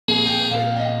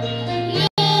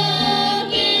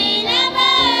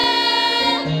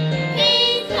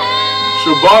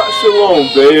Shabbat Shalom,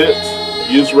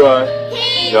 YHWH.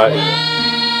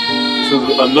 This is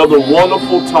another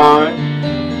wonderful time,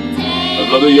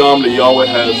 another Yom that Yahweh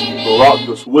has Barak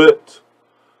us with,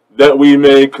 that we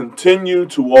may continue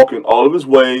to walk in all of His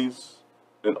ways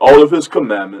and all of His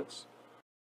commandments,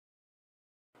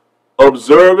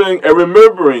 observing and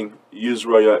remembering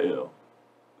YisraYah'ale,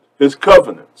 His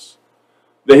covenants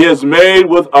that He has made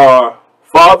with our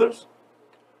fathers,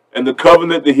 and the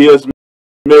covenant that He has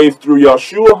made through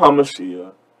Yeshua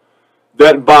HaMashiach,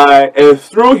 that by and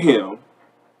through Him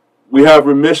we have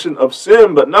remission of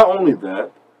sin. But not only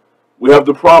that, we have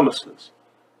the promises,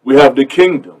 we have the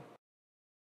kingdom,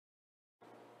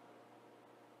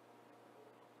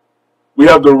 we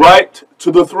have the right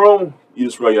to the throne,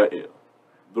 YisraYah'ale,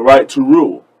 the right to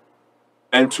rule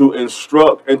and to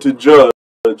instruct and to judge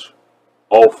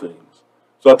all things.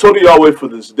 So I told Yahweh for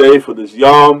this day, for this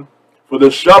Yom, for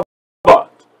this Shabbat,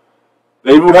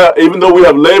 even though we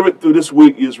have labored through this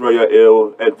week,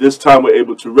 YisraYah'ale, at this time we're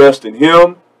able to rest in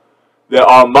Him, that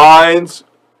our minds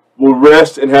will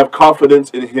rest and have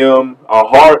confidence in Him, our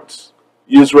hearts,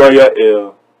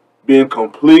 YisraYah'ale, being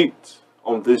complete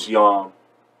on this Yom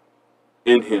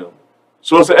in Him.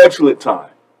 So it's an excellent time.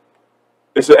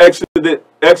 It's an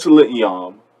excellent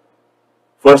Yom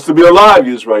for us to be alive,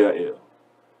 YisraYah'ale,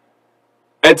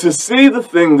 and to see the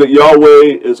thing that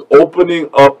Yahweh is opening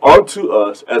up unto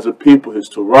us as a people, His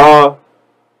Torah,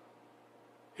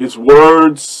 His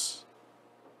words,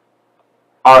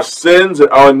 our sins and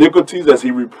our iniquities as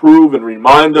He reprove and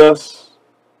remind us,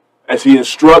 as He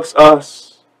instructs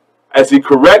us, as He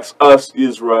corrects us,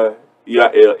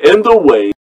 YisraYah'ale, in the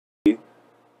way,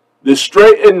 the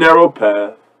straight and narrow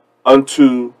path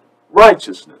unto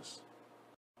righteousness,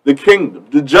 the kingdom,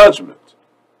 the judgment,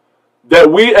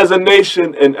 that we as a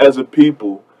nation and as a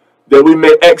people, that we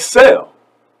may excel,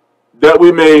 that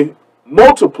we may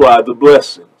multiply the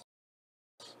blessings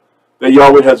that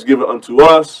Yahweh has given unto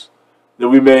us, that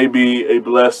we may be a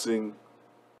blessing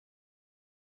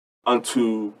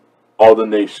unto all the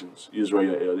nations,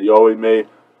 YisraYah'ale. That Yahweh may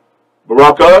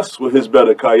Barak us with His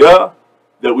Barakah,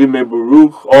 that we may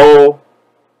Baruch all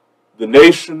the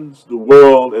nations, the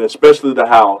world, and especially the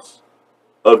house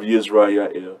of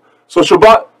YisraYah'ale. So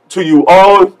Shabbat to you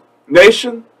all,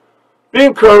 nation. Be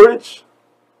encouraged.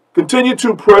 Continue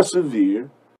to persevere,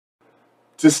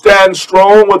 to stand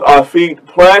strong with our feet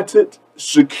planted,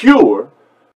 secure,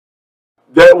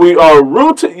 that we are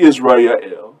rooted,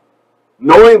 YisraYah'ale,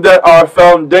 knowing that our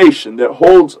foundation that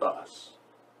holds us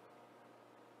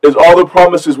is all the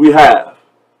promises we have,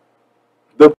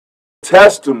 the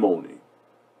testimony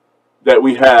that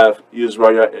we have,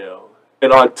 YisraYah'ale,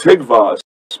 and our tikvah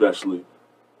especially,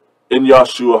 in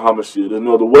Yeshua HaMashiach. There's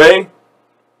no other way,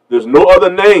 there's no other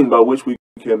name by which we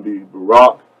can be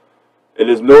Barak, and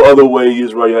there's no other way,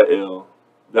 YisraYah'ale,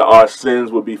 that our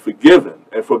sins will be forgiven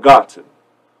and forgotten,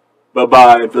 but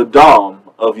by the dam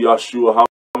of Yeshua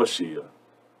HaMashiach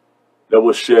that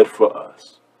was shed for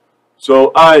us.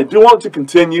 So I do want to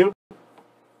continue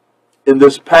in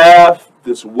this path,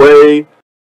 this way,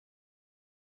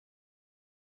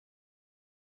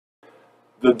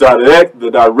 the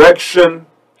direction,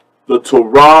 the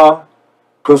Torah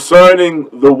concerning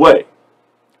the way.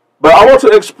 But I want to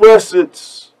express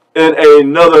it in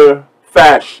another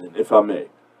fashion, if I may.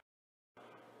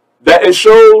 That it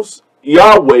shows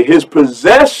Yahweh, His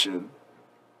possession,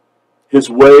 His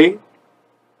way,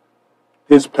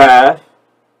 His path,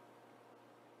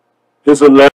 His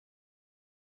elect,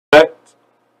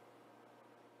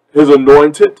 His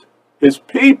anointed, His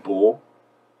people.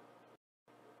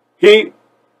 He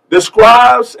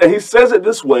describes, and He says it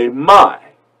this way, my,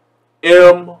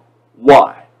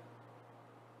 M-Y,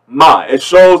 my. It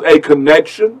shows a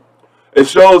connection. It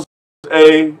shows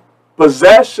a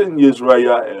possession,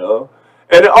 YisraYah'ale,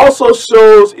 and it also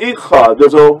shows ichad.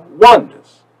 There's a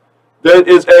oneness. There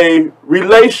is a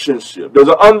relationship. There's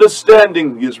an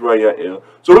understanding, YisraYah'ale.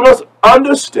 So we must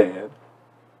understand,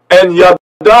 and yada,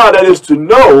 that is to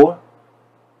know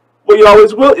what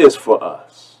Yahweh's will is for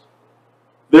us.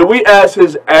 That we as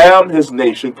His His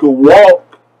nation, could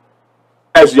walk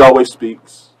as Yahweh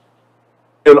speaks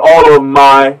in all of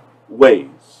my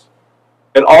ways,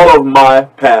 in all of my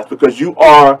paths, because you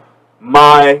are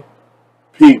my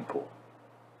people.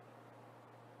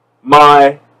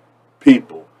 My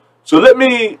people. So let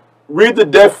me read the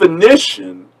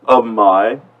definition of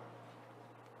my,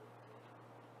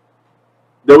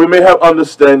 that we may have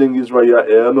understanding,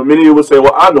 YisraYah'ale. Now, many of you will say,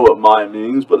 well, I know what my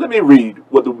means, but let me read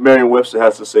what the Merriam-Webster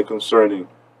has to say concerning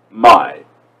my,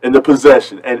 and the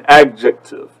possession, an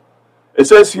adjective. It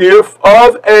says here,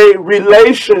 of a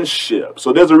relationship.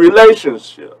 So there's a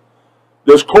relationship.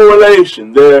 There's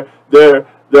correlation. There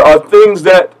are things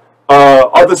that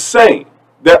are the same,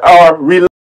 that are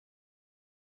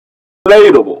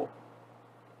relatable,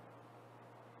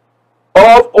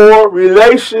 of or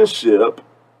relationship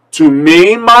to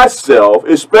me, myself,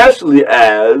 especially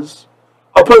as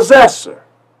a possessor.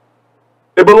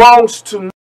 It belongs to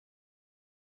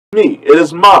me. It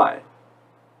is mine.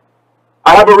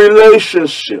 I have a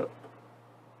relationship.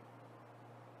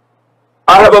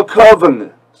 I have a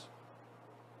covenant.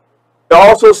 It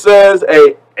also says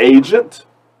a agent,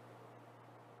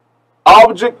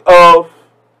 object of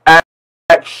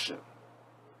action,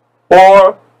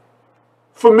 or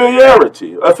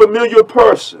familiarity, a familiar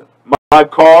person. My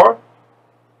car,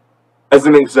 as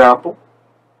an example,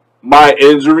 my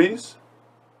injuries,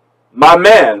 my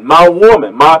man, my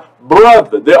woman, my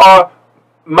brother, they are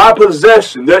my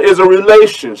possession. There is a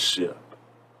relationship.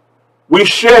 We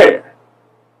share.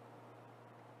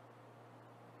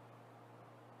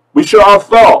 We share our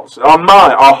thoughts, our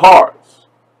mind, our hearts,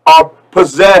 our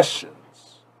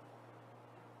possessions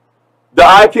that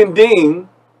I can deem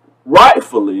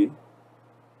rightfully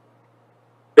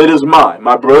it is mine,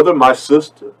 my brother, my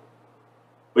sister.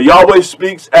 But Yahweh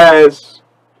speaks as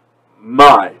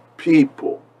my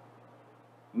people,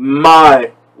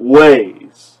 my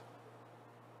ways.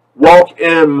 Walk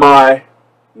in my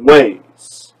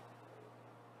ways.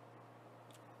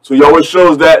 So Yahweh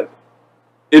shows that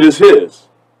it is his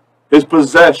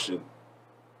possession.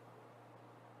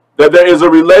 That there is a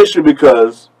relation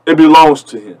because it belongs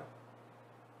to him.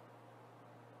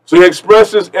 So he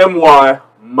expresses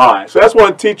my. So that's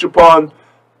what I teach upon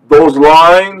those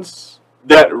lines,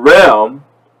 that realm,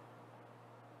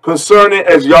 concerning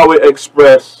as Yahweh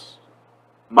expressed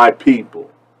my people,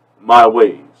 my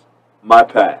ways, my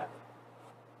path.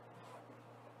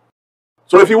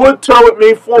 So if you would turn with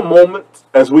me for a moment,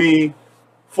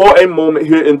 for a moment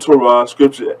here in Torah,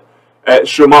 scripture at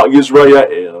SHAWMAH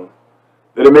YisraYah'ale,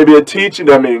 that it may be a teaching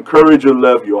that may encourage or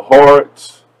love your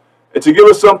heart, and to give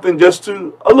us something just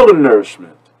to, a little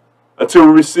nourishment, until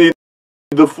we receive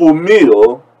the full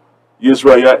meal,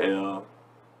 YisraYah'ale,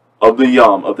 of the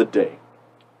Yom of the day.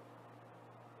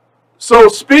 So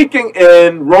speaking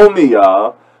in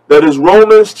YahrameYAH, that is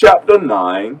Romans chapter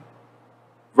 9,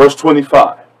 verse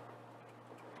 25.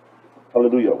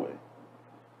 Hallelujah.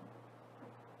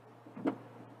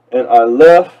 And I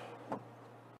left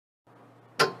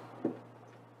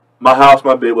my house,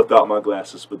 my bed, without my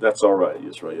glasses, but that's all right,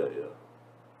 YisraYah'ale.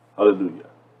 Hallelujah.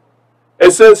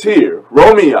 It says here,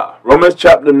 YahrameYAH, Romans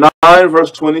chapter 9,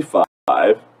 verse 25,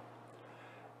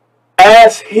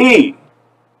 as he,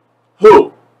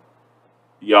 who?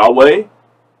 Yahweh,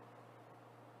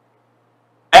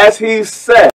 as he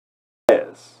says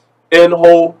in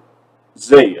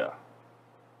Hosea.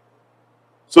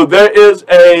 So there is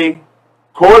a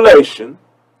correlation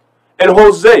in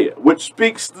Hosea, which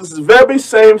speaks this very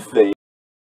same thing,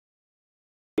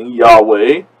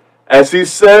 Yahweh, as he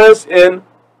says in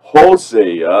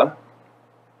Hosea,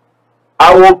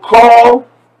 I will call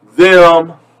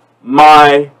them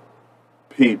my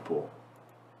people.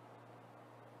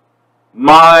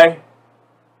 My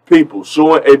people,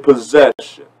 showing a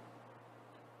possession,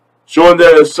 showing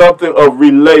there is something of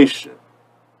relation,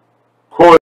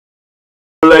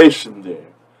 correlation there.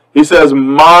 He says,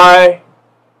 my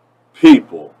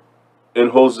people in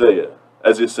Hosea,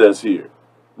 as it says here.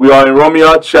 We are in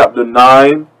YahrameYAH chapter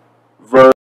 9,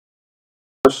 verse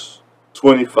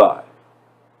 25.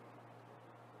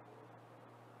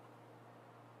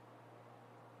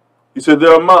 He said, they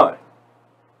are mine.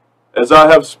 As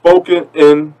I have spoken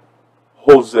in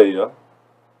Hosea,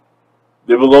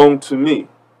 they belong to me.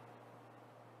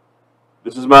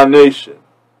 This is my nation.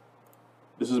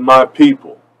 This is my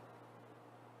people.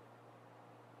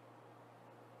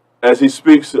 As he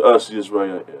speaks to us,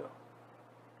 YisraYah'ale,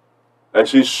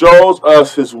 as he shows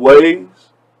us his ways,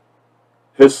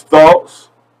 his thoughts,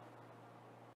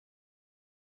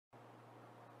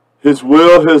 his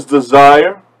will, his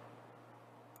desire,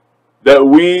 that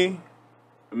we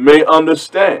may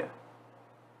understand,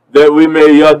 that we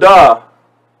may yada,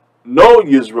 know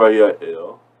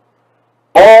YisraYah'ale,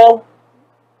 all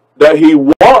that he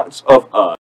wants of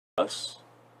us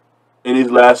in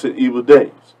these last and evil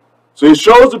days. So he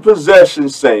shows the possession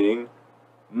saying,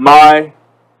 my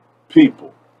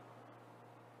people,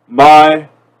 my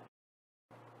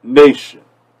nation,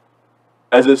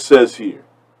 as it says here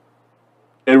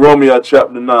in YahrameYAH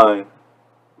chapter 9,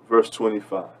 verse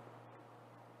 25.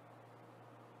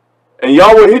 And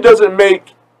Yahweh, he doesn't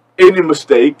make any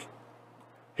mistake.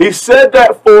 He said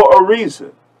that for a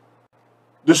reason,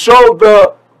 to show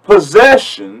the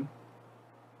possession,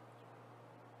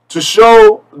 to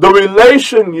show the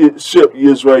relationship,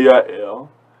 YisraYah'ale,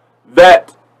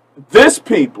 that this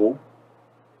people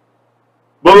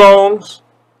belongs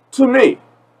to me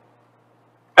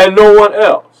and no one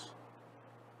else.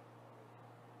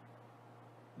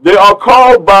 They are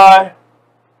called by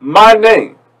my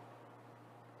name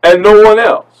and no one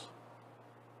else.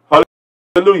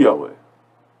 Hallelujah.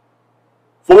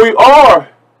 For we are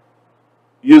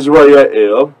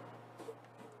YisraYah'ale,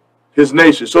 his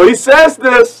nation. So he says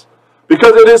this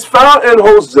because it is found in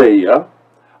Hosea,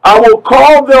 I will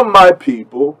call them my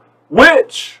people,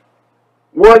 which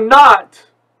were not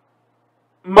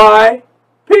my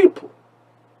people.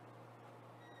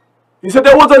 He said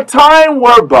there was a time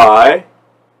whereby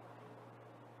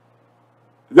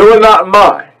they were not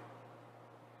mine.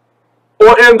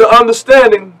 Or in the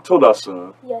understanding, told our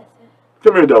son. Yes, sir.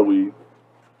 Come here, Dawid.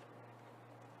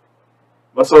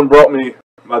 My son brought me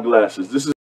my glasses. This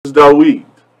is Dawid,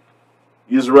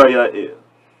 YisraYah'ale.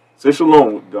 Say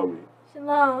shalom, Dawid.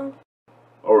 Shalom.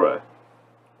 All right.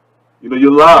 You know,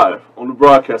 you're live on the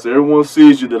broadcast. Everyone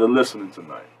sees you that are listening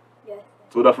tonight. Yes, sir.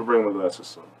 So what I for bringing my glasses,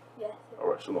 son? Yes, sir. All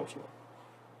right, shalom, shalom.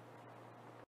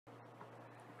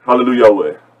 Hallelujah,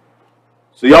 Yahweh.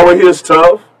 So Yahweh here is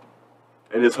tough,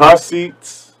 and his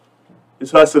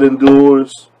his hesed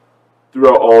endures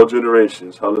throughout all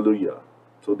generations. Hallelujah.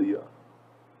 To the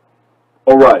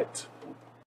All right.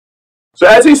 So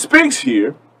as he speaks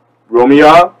here,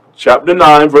 YahrameYAH chapter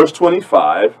 9, verse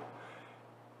 25,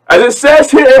 as it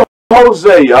says here in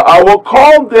Hosea, I will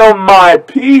call them my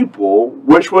people,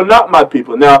 which were not my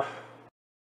people. Now,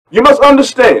 you must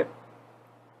understand,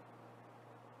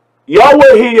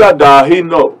 Yahweh, he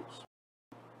knows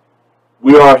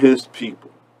we are his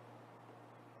people.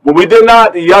 When we did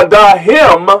not yada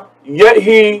him, yet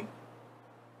he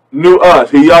knew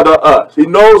us. He yada us. He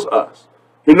knows us.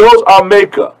 He knows our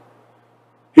makeup.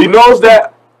 He knows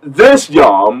that this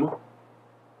Yom,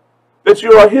 that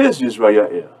you are his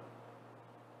YisraYah'ale.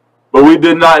 But we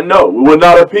did not know. We were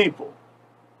not a people.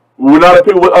 We were not a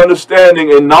people with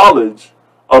understanding and knowledge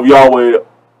of Yahweh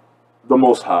the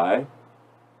Most High,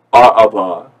 our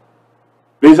Abba.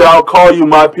 He said, I'll call you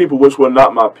my people, which were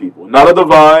not my people. Not of the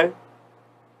vine,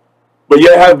 but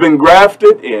yet have been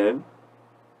grafted in,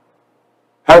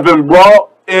 have been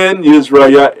brought in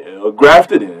YisraYah'ale,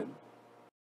 grafted in,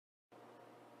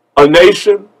 a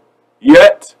nation,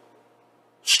 yet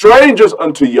strangers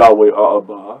unto Yahweh our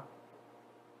Abba,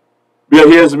 yet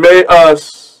he has made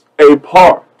us a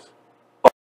part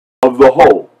of the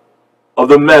whole, of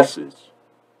the message,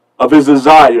 of his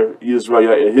desire,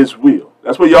 YisraYah'ale, his will.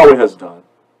 That's what Yahweh has done.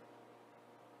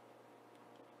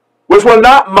 Which were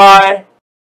not my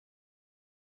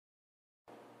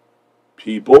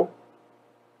people,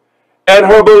 and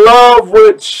her beloved,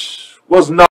 which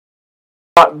was not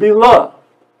beloved.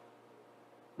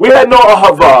 We had no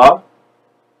ahava,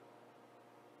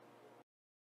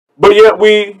 but yet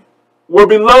we were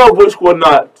beloved, which were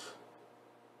not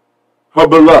her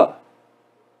beloved.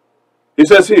 He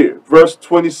says here, verse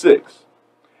 26,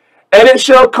 and it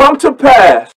shall come to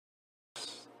pass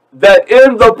that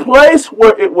in the place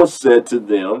where it was said to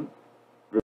them,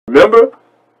 remember,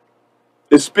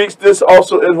 it speaks this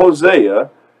also in Hosea,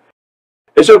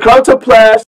 it shall come to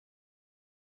pass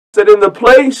that in the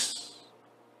place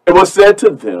it was said to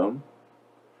them,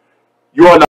 you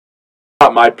are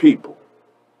not my people.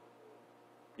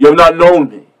 You have not known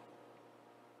me.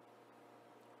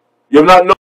 You have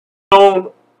not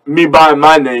known me by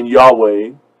my name,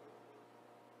 Yahweh,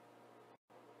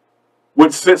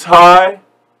 which sits high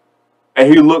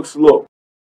and he looks low.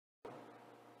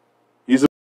 He's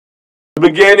the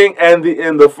beginning and the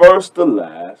end, the first, the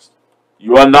last.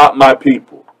 You are not my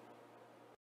people.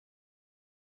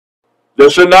 There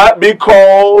should not be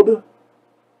called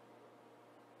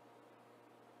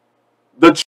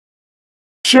the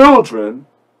children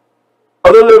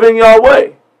of the living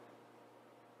Yahweh.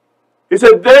 He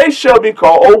said, they shall be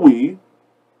called, or we,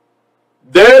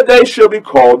 there they shall be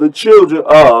called the children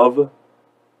of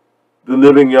the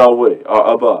living Yahweh,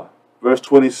 our Abba. Verse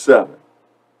 27.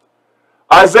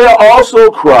 Isaiah also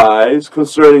cries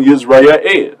concerning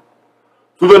YisraYah'ale.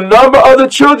 To the number of the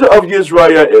children of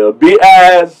YisraYah'ale be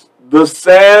as the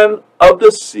sand of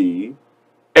the sea,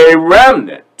 a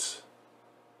remnant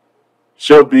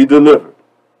shall be delivered.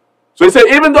 So he said,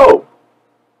 even though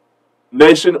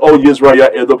nation, O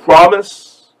YisraYah'ale, the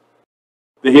promise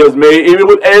that he has made even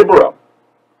with Abraham,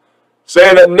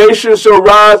 saying that nations shall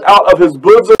rise out of his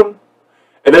bosom,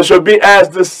 and they shall be as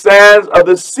the sands of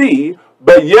the sea,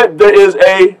 but yet there is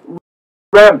a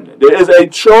remnant, there is a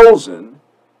chosen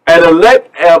and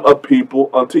elect am a people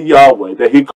unto Yahweh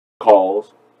that he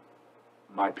calls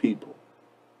my people.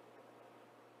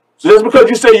 So just because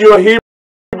you say you're a Hebrew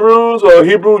Hebrews or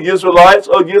Hebrew Israelites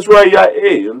or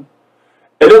YisraYah'ale,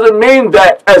 it doesn't mean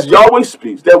that as Yahweh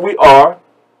speaks, that we are,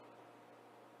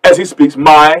 as he speaks,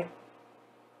 my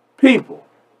people.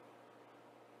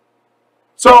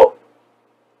 So,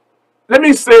 let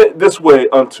me say it this way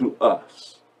unto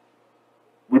us.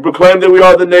 We proclaim that we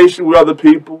are the nation, we are the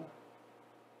people,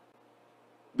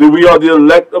 that we are the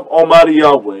elect of Almighty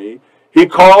Yahweh. He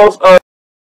calls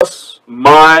us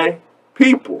my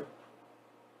people.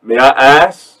 May I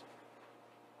ask,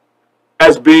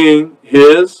 as being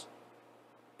his,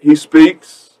 he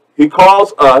speaks, he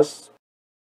calls us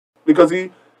because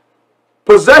he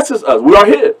possesses us. We are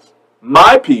his,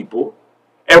 my people,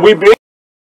 and we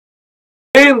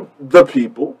being the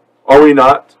people, are we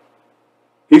not?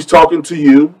 He's talking to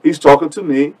you, he's talking to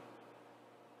me.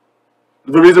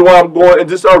 The reason why I'm going in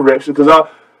this direction, because I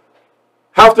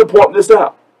have to point this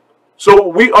out. So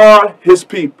we are his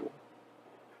people.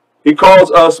 He calls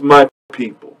us my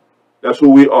people. That's who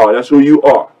we are. That's who you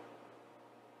are.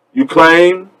 You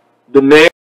claim the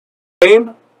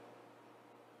name.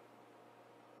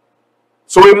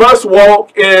 So we must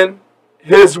walk in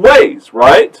his ways,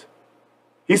 right?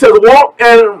 He says, walk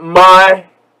in my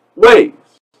ways.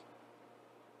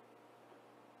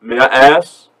 May I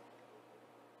ask,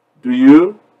 do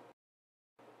you?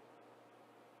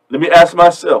 Let me ask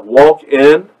myself, walk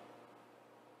in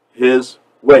his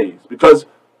ways. Because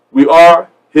we are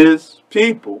his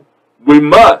people, we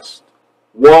must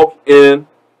walk in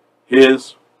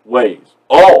his ways.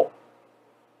 All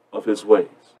of his ways.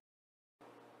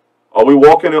 Are we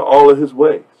walking in all of his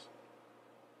ways?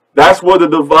 That's where the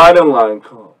dividing line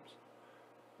comes.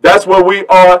 That's where we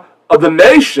are of the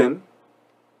nation,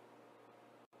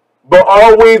 but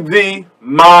are we the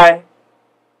my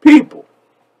people?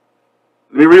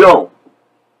 Let me read on.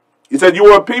 He said, you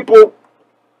were a people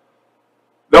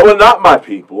that were not my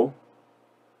people,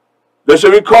 that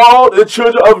shall be called the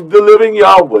children of the living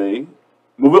Yahweh.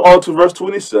 Moving on to verse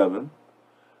 27.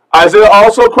 Isaiah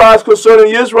also cries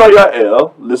concerning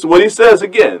YisraYah'ale. Listen what he says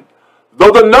again.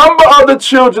 Though the number of the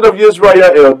children of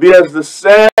YisraYah'ale be as the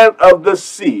sand of the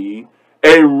sea,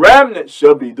 a remnant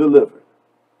shall be delivered.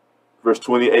 Verse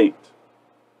 28.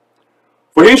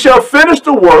 For he shall finish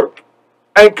the work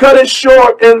and cut it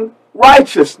short in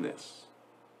righteousness.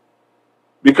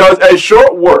 Because a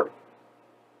short work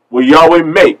will Yahweh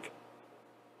make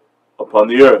upon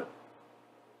the earth.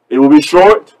 It will be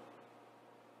short.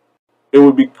 It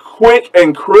will be quick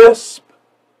and crisp.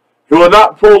 He will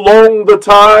not prolong the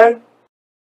time.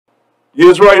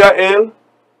 YisraYah'ale.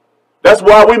 That's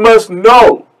why we must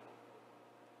know.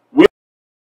 We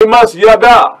must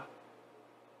yada.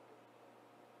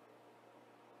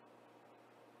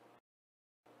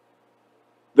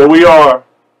 That we are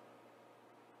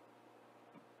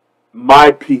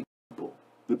my people.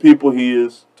 The people he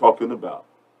is talking about.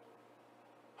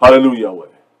 Hallelujah, Yahweh.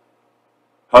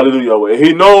 Hallelujah, Yahweh.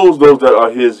 He knows those that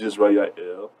are his,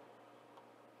 YisraYah'ale.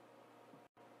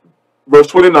 Verse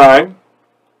 29,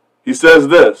 he says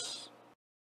this.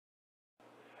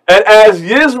 And as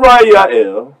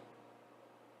YisraYah'ale,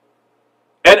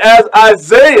 and as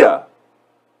Isaiah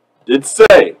did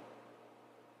say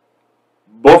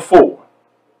before,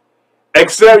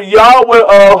 except Yahweh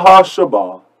of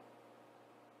Shabbat,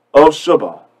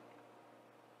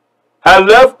 had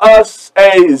left us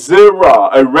a zerah,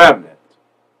 a remnant,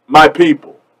 my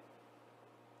people,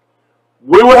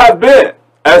 we would have been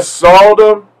as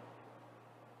Sodom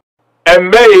and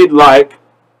made like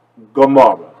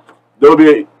Gomorrah. There will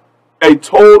be a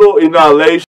total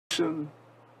annihilation,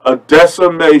 a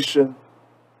decimation,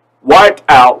 wiped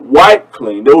out, wiped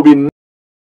clean. There will be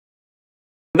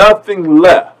nothing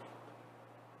left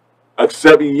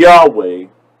except Yahweh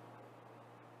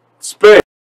spare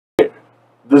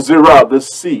the zerah, the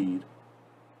seed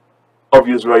of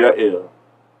YisraYah'ale,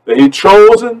 that he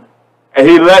chosen and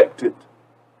he elected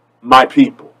my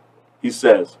people. He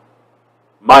says,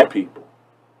 my people.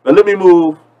 Now let me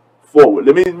move forward.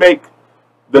 Let me make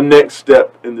the next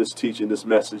step in this teaching, this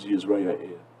message,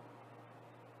 YisraYah'ale.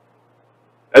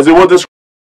 As it was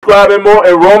describing more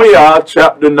in YahrameYAH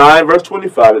chapter 9, verse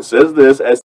 25, it says this,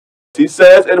 as he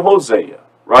says in Hosea,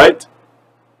 right?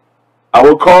 I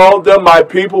will call them my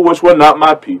people which were not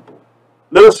my people.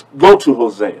 Let us go to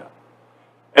Hosea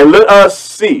and let us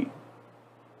see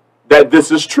that this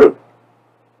is true.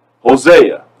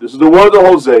 Hosea. This is the word of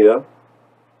Hosea.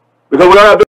 Because we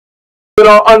have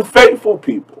been unfaithful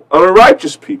people,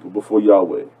 unrighteous people before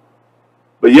Yahweh.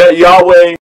 But yet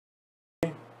Yahweh,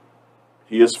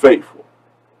 he is faithful.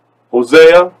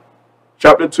 Hosea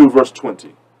chapter 2 verse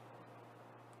 20.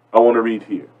 I want to read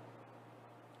here.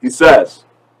 He says,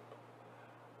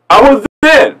 I will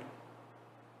then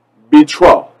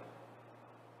betroth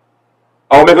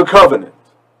I will make a covenant.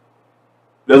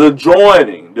 There's a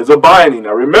joining. There's a binding.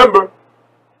 Now remember,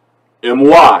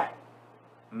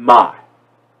 my,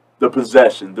 the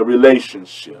possession, the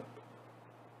relationship.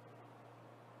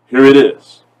 Here it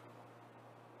is.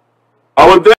 I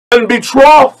will then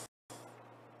betroth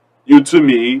you to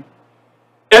me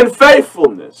in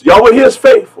faithfulness. Yahweh is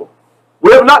faithful.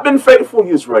 We have not been faithful,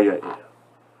 YisraYah'ale.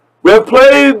 We have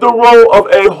played the role of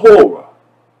a whore,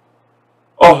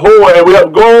 and we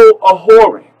have gone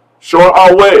a-whoring, showing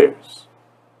our ways.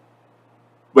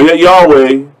 But yet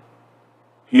Yahweh,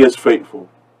 He is faithful.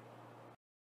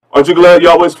 Aren't you glad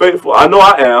Yahweh is faithful? I know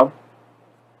I am.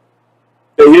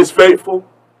 That He is faithful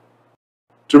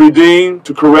to redeem,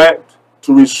 to correct,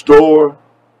 to restore,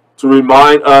 to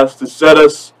remind us, to set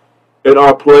us in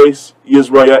our place,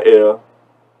 YisraYah'ale.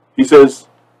 He says,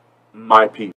 my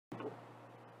people,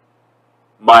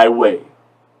 my way,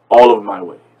 all of my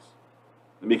ways.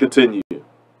 Let me continue.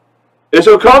 It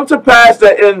shall come to pass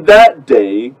that in that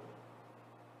day,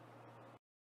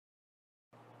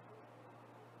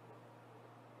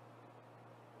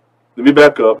 let me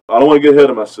back up. I don't want to get ahead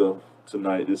of myself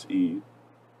tonight, this Eve.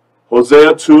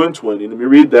 Hosea 2:20. Let me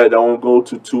read that. I want to go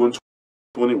to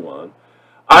 2:21.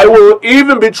 I will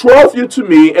even betroth you to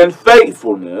me in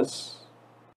faithfulness,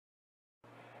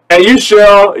 and you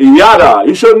shall yada.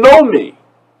 You shall know me.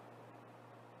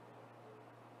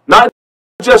 Not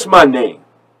just my name.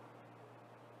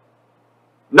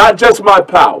 Not just my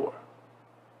power.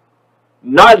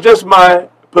 Not just my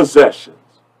possessions.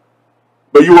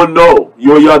 But you will know.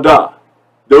 You will yada.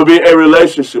 There will be a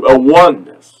relationship, a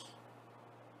oneness.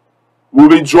 We will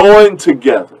be joined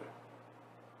together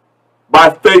by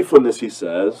faithfulness, he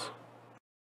says.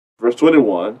 Verse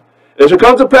 21. It shall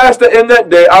come to pass that in that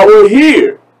day I will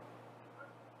hear,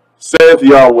 saith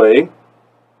Yahweh.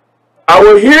 I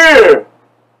will hear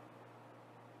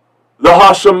the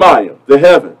Hashemayim, the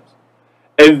heavens,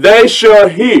 and they shall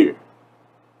hear.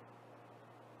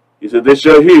 He said, they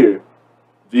shall hear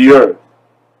the earth.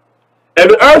 And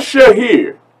the earth shall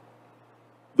hear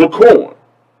the corn,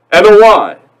 and the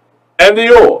wine, and the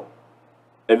oil,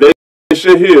 and they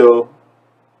shall hear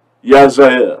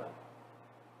Yazael.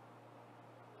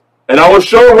 And I will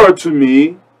show her to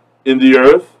me in the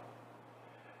earth,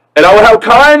 and I will have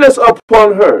kindness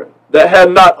upon her that had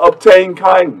not obtained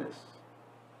kindness.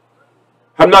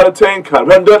 Have not obtained kindness.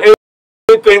 We haven't done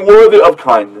anything worthy of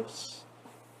kindness.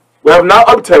 We have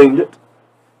not obtained it,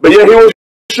 but yet he will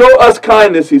show us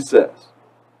kindness, he says.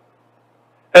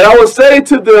 And I will say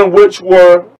to them which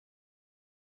were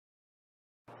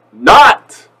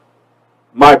not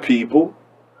my people,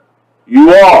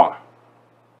 you are.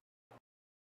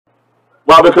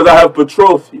 Why? Because I have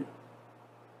betrothed you.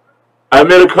 I have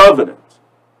made a covenant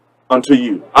unto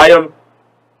you. I am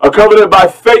a covenant by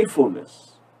faithfulness.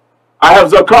 I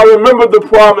have Zawkane, remember the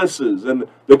promises and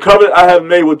the covenant I have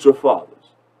made with your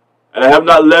fathers. And I have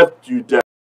not left you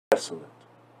desolate.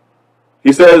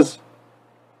 He says,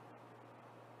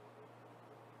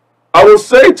 I will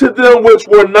say to them which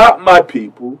were not my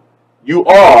people, you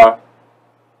are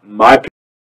my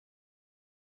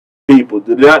people.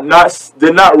 Did not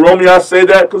YHWH say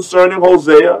that concerning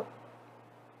Hosea?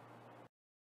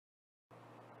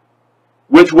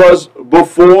 Which was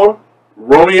before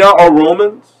YHWH or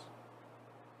Romans?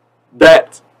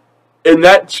 That in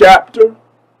that chapter,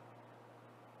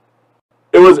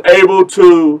 it was able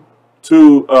to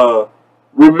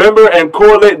remember and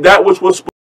correlate that which was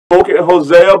spoken in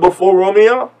Hosea before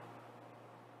YHWH.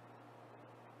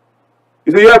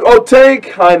 He said, you have obtained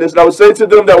kindness, and I will say to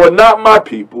them that were not my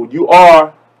people, you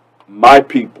are my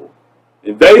people.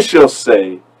 And they shall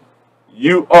say,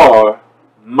 you are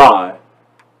my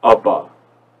Abba.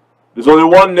 There's only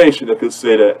one nation that can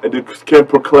say that, and that can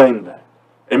proclaim that,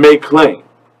 and make claim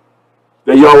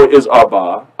that Yahweh is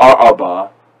Abba, our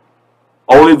Abba.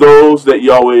 Only those that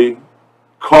Yahweh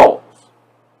calls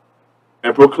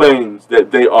and proclaims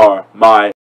that they are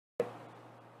my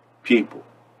people.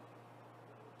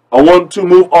 I want to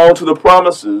move on to the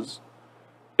promises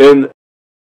in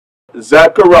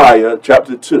Zechariah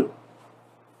chapter 2.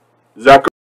 Zechariah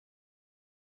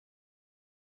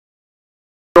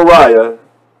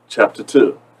chapter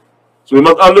 2. So we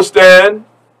must understand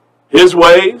his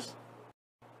ways,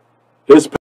 his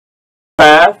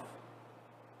path,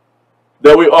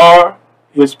 that we are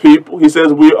his people. He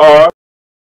says we are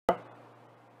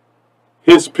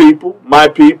his people, my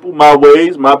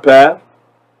ways, my path.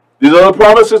 These are the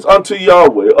promises unto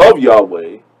Yahweh, of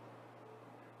Yahweh,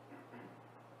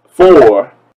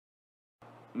 for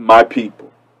my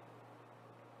people.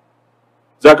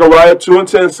 Zechariah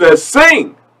 2:10 says,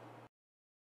 sing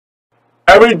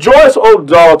and rejoice, O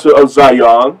daughter of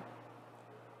Zion,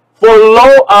 For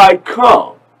lo, I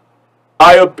come,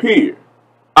 I appear,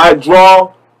 I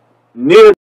draw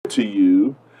near to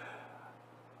you,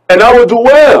 and I will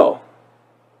dwell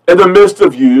in the midst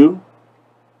of you,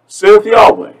 saith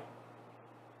Yahweh.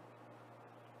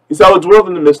 He said, I will dwell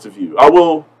in the midst of you. I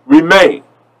will remain.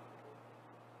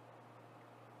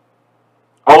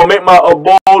 I will make my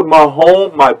abode, my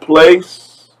home, my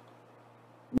place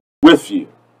with you,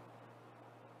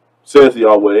 saith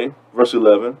Yahweh. Verse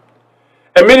 11.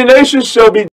 And many nations shall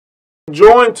be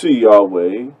joined to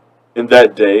Yahweh in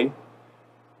that day,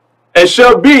 and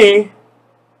shall be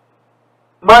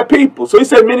my people. So he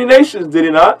said many nations, did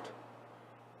he not?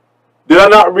 Did I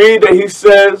not read that he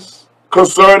says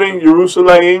concerning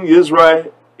Jerusalem,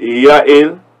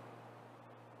 YisraYah'ale,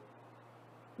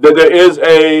 that there is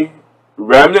a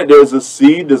remnant, there's a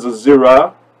seed, there's a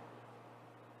zirah.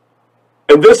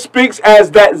 And this speaks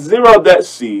as that zirah, that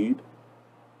seed,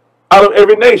 out of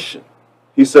every nation,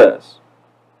 he says.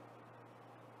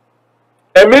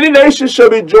 And many nations shall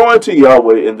be joined to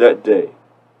Yahweh in that day.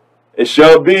 It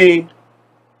shall be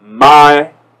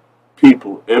my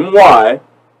people. M-Y,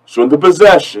 showing the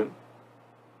possession.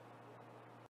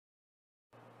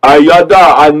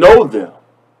 I know them.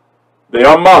 They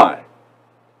are mine.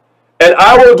 And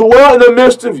I will dwell in the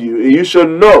midst of you, and you shall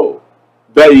know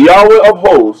that Yahweh of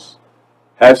hosts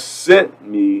has sent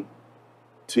me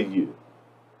to you.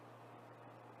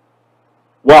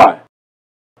 Why?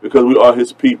 Because we are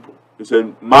his people. He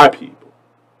said, my people.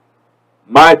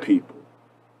 My people.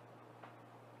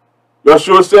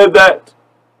 Yeshua said that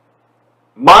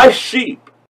my sheep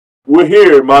will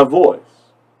hear my voice.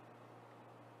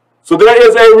 So there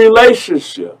is a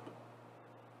relationship.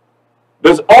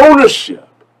 There's ownership,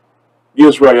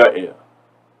 YisraYah'ale,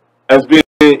 as being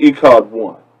Echad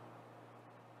one.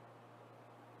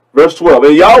 Verse 12.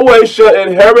 And Yahweh shall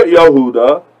inherit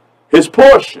Yehudah, his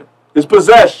portion, his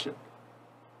possession,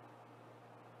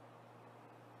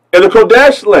 in the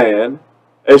Kodesh land,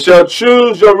 and shall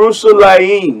choose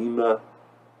Jerusalem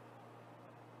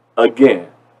again.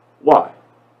 Why?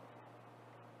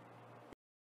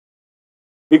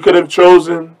 He could have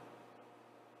chosen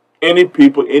any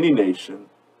people, any nation,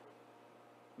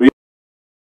 but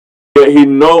yet he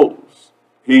knows,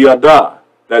 he yada,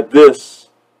 that this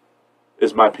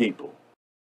is my people.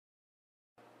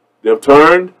 They have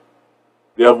turned,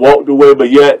 they have walked away, but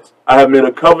yet I have made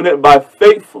a covenant by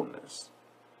faithfulness.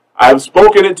 I have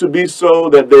spoken it to be so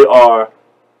that they are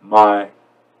my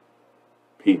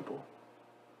people.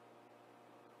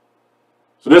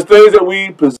 So there's things that we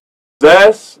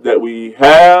possess, that we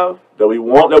have, that we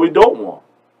want, that we don't want.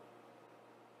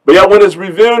 But yet when it's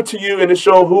revealed to you and it's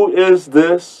shown who is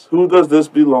this, who does this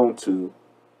belong to,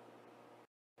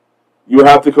 you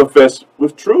have to confess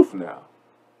with truth now.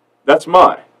 That's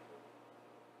mine.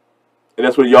 And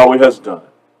that's what Yahweh has done.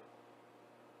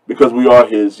 Because we are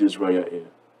his YisraYah'ale.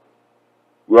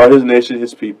 We are his nation,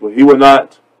 his people. He will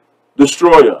not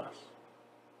destroy us.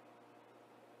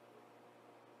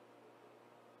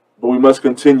 But we must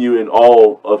continue in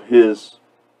all of his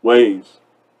ways.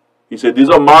 He said, these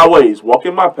are my ways. Walk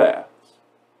in my paths.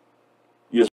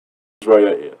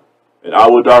 YisraYah'ale. And I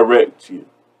will direct you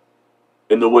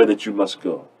in the way that you must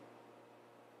go.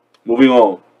 Moving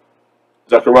on.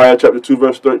 Zechariah chapter 2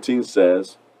 verse 13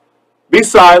 says, be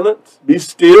silent, be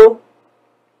still,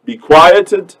 be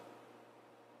quieted,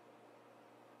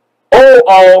 O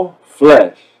all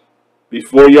flesh,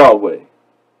 before Yahweh.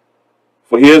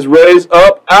 For he is raised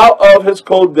up out of his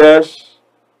Kodesh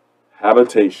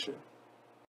habitation.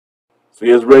 So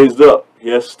he has raised up. He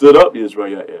has stood up,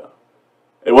 YisraYah'ale.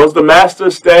 And once the master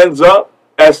stands up,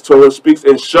 as Torah speaks,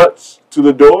 and shuts to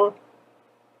the door,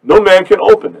 no man can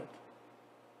open it.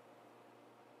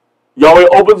 Yahweh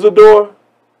opens the door,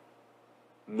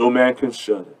 no man can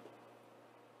shut it.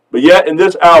 But yet in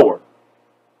this hour,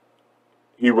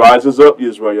 he rises up,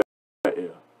 YisraYah'ale.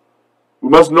 We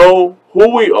must know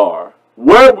who we are,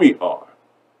 where we are,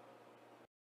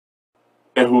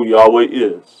 and who Yahweh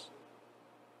is.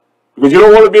 Because you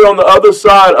don't want to be on the other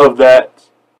side of that,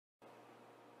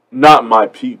 not my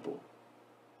people.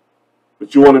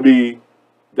 But you want to be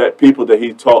that people that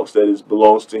he talks that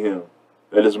belongs to him,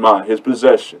 that is mine, his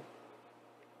possession.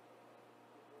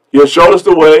 He has shown us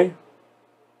the way.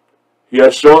 He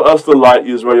has shown us the light,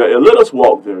 YisraYah'ale. Let us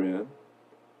walk therein.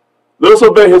 Let us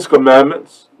obey his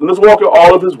commandments. Let us walk in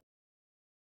all of his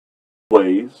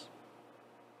ways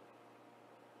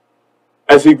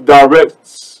as he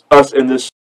directs us in this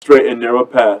straight and narrow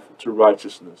path to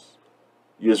righteousness,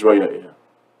 YisraYah'ale.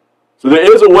 So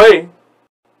there is a way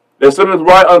that seemeth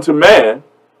right unto man,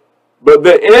 but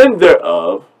the end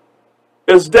thereof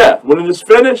is death. When it is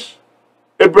finished,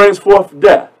 it brings forth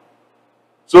death.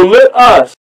 So let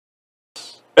us,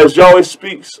 as Yahweh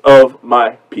speaks of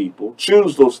my people,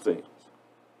 choose those things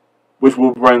which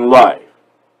will bring life,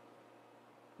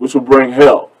 which will bring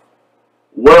health,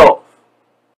 wealth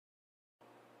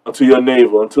unto your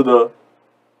neighbor, unto the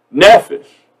nephesh,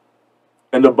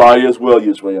 and the body as well,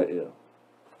 YisraYah'ale.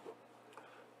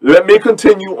 Let me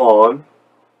continue on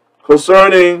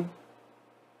concerning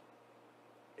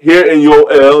here in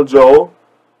Joel,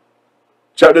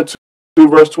 chapter 2,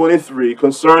 verse 23,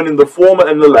 concerning the former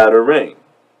and the latter rain.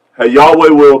 How Yahweh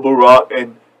will Barak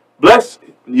and bless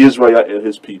YisraYah'ale,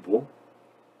 his people.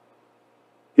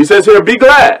 He says here, be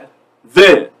glad,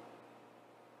 then.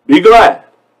 Be glad.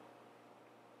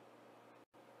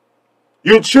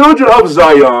 You children of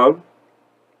Zion,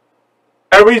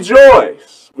 and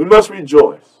rejoice. We must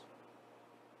rejoice.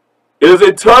 It is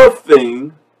a tough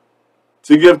thing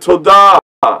to give Todah,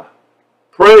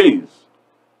 praise,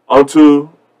 unto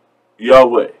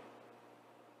Yahweh.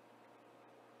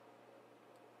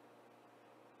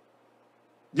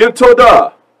 Give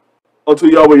Todah unto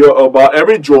Yahweh your Abba, and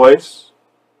rejoice,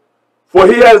 for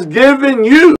he has given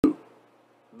you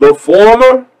the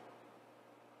former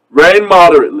rain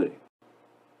moderately,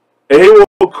 and he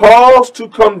will cause to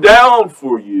come down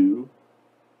for you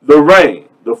the rain,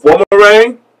 the former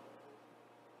rain,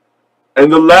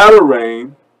 and the latter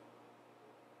rain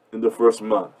in the first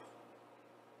month.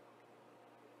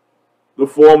 The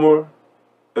former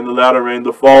and the latter rain,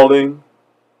 the falling,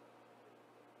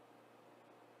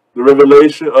 the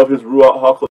revelation of his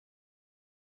Ruach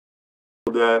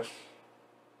HaKodesh,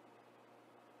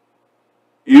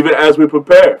 even as we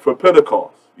prepare for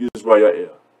Pentecost,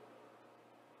 YisraYah'ale.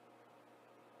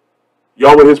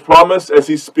 Yahweh has promised, as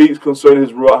he speaks concerning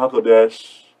his Ruach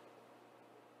HaKodesh,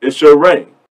 it shall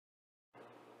rain.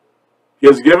 He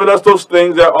has given us those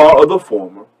things that are of the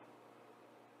former,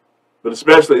 but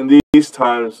especially in these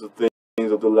times, the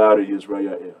things of the latter,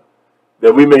 YisraYah'ale,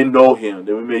 that we may know him,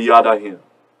 that we may yada him.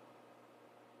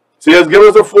 So he has given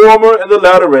us the former and the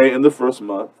latter rain in the first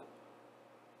month.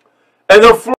 And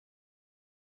the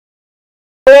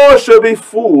floor shall be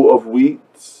full of wheat,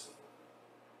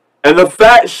 and the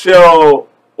fat shall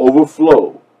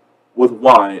overflow with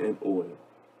wine and oil.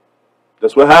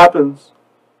 That's what happens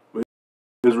with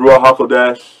his Ruach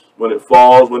HaKodesh when it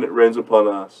falls, when it rains upon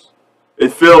us.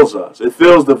 It fills us. It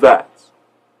fills the vats.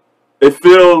 It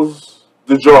fills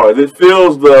the jars. It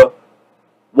fills the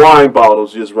wine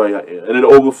bottles, YisraYah'ale, and it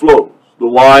overflows, the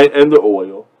wine and the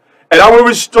oil. And I will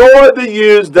restore the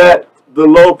years that the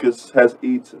locust has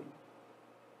eaten.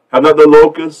 Have not the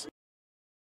locust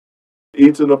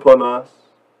eaten upon us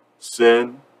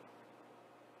sin,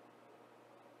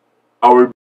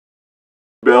 our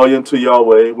rebellion to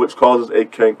Yahweh, which causes a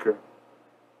canker?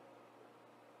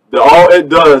 That all it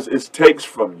does is takes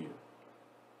from you.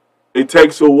 It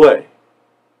takes away.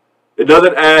 It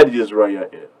doesn't add,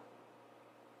 YisraYah'ale.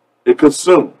 It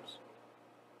consumes.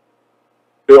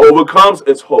 It overcomes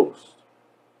its host.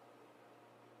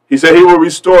 He said he will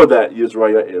restore that,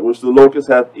 YisraYah'ale, which the locusts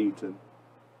have eaten.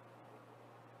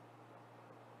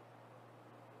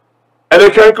 And the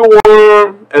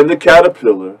cankerworm and the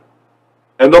caterpillar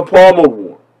and the palmer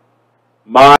worm,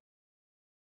 my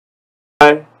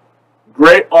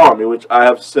great army which I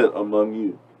have sent among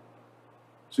you.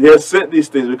 So he has sent these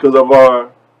things because of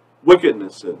our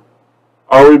wickedness and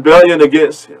our rebellion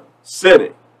against him,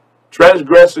 sinning,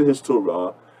 transgressing his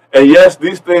Torah. And yes,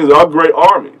 these things are great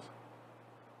armies.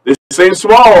 They seem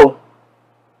small,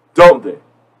 don't they?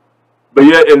 But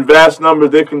yet in vast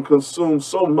numbers they can consume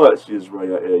so much,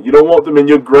 YisraYah'ale. You don't want them in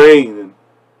your grain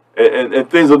and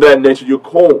things of that nature, your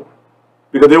corn.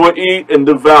 Because they would eat and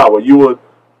devour. You would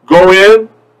go in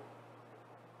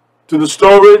to the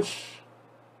storage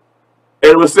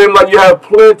and it would seem like you have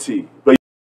plenty. But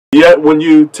yet when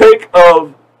you take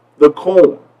of the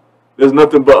corn, there's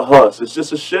nothing but husk. It's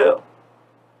just a shell.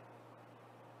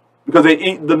 Because they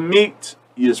eat the meat,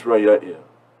 YisraYah'ale,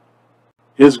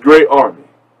 his great army.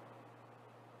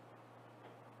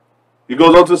 He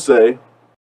goes on to say,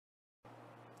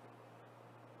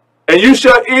 and you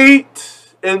shall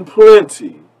eat in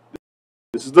plenty.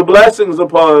 This is the blessings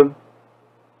upon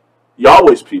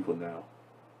Yahweh's people now.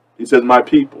 He says, my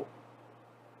people.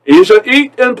 And you shall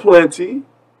eat in plenty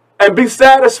and be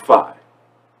satisfied.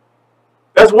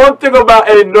 That's one thing about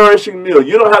a nourishing meal.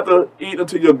 You don't have to eat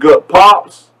until your gut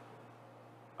pops,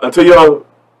 until your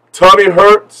tummy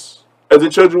hurts, as the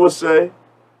children would say.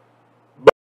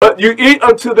 But you eat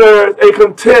until there's a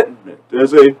contentment.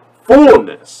 There's a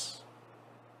fullness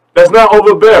that's not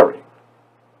overbearing.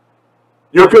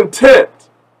 You're content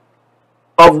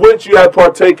of which you have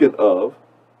partaken of.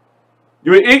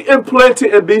 You eat in plenty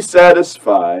and be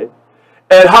satisfied,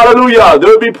 and hallelujah. There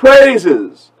will be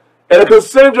praises and a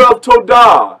consensus of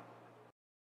Todah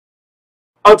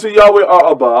unto Yahweh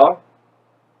our Abba.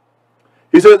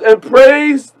 He says, and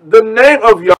praise the name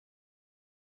of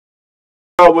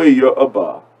Yahweh your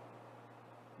Abba,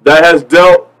 that has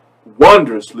dealt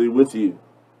wondrously with you.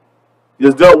 He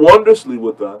has dealt wondrously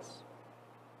with us.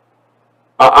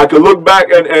 I could look back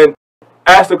and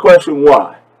ask the question,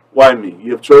 why? Why me?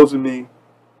 You have chosen me.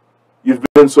 You've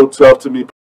been so tough to me,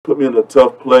 put me in a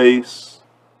tough place.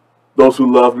 Those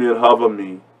who love me and hover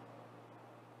me.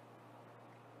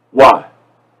 Why?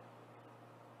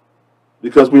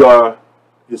 Because we are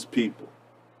his people.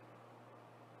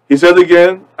 He says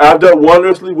again, I have dealt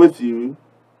wondrously with you,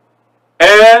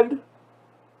 and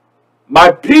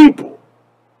my people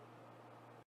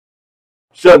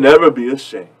shall never be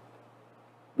ashamed.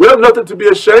 We have nothing to be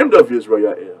ashamed of,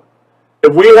 YisraYah'ale.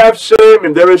 If we have shame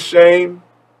and there is shame,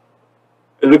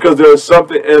 it's because there is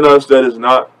something in us that is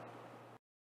not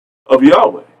of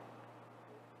Yahweh.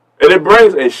 And it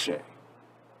brings a shame.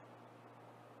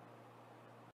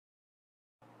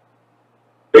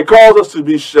 It calls us to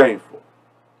be shameful.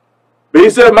 But he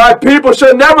said, my people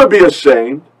shall never be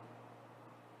ashamed,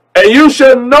 and you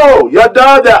shall know,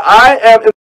 Yada, that I am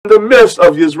in the midst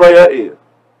of YisraYah'ale,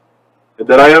 and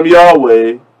that I am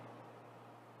Yahweh,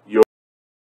 your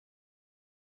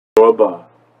Abba.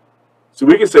 So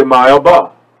we can say, my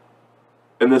Abba.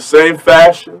 In the same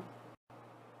fashion,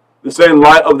 the same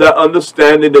light of that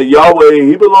understanding that Yahweh,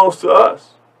 he belongs to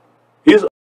us. He's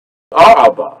our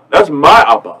Abba. That's my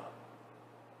Abba.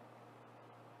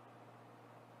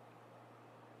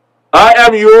 I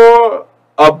am your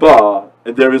Abba,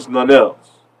 and there is none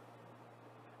else.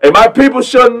 And my people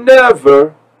shall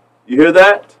never, you hear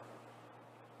that?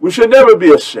 We should never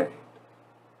be ashamed.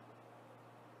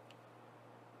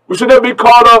 We should never be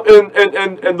caught up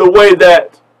in the way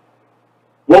that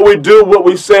what we do, what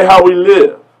we say, how we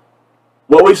live,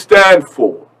 what we stand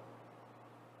for.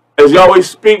 As Yahweh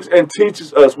speaks and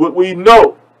teaches us what we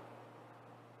know.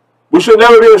 We should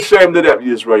never be ashamed of that,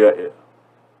 YisraYah'ale.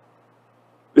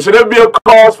 There should never be a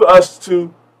cause for us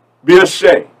to be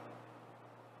ashamed.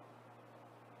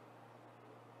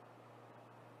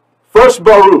 First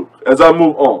Barak, as I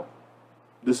move on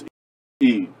this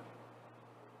eve.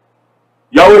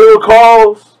 Yahweh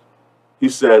recalls, he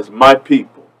says, my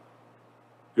people.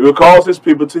 He recalls his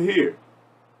people to hear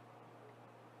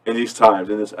in these times,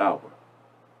 in this hour.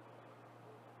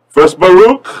 First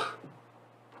Barak,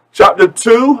 chapter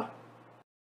 2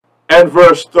 and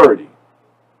verse 30.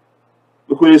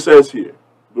 Look what he says here.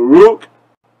 Barak,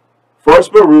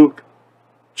 first Barak,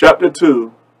 chapter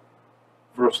 2,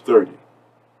 verse 30.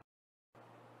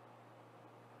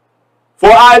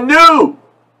 For I knew,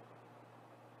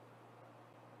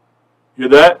 hear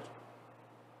that?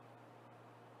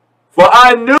 For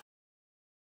I knew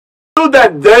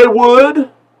that they would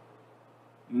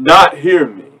not hear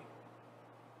me.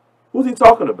 Who's he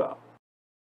talking about?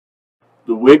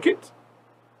 The wicked?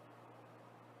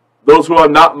 Those who are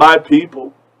not my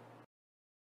people?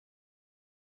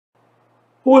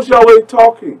 Who is Yahweh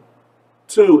talking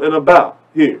to and about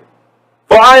here?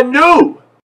 For I knew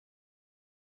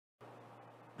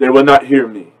they will not hear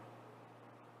me.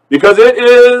 Because it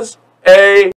is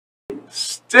a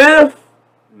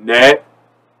stiff-necked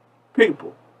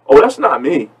people. Oh, that's not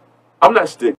me. I'm not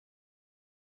stiff-necked.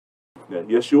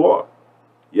 Yes, you are.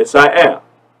 Yes, I am.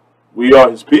 We are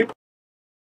his people.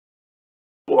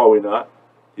 Are we not?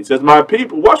 He says, my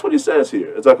people. Watch what he says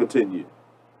here as I continue.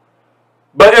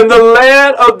 But in the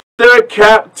land of their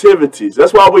captivities.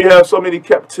 That's why we have so many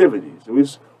captivities.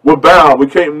 We're bound. We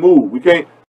can't move. We can't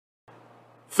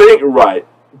think right.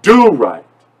 Do right.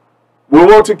 We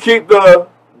want to keep the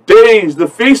days, the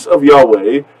feasts of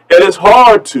Yahweh. And it's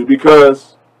hard to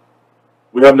because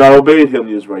we have not obeyed him,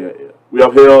 YisraYah'ale. We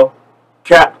have held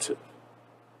captive.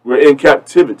 We're in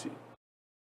captivity.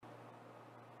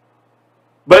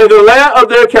 But in the land of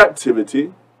their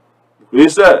captivity, he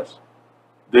says,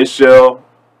 they shall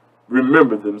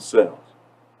remember themselves.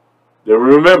 They will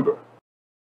remember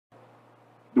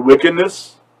the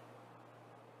wickedness,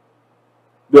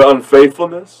 their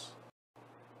unfaithfulness,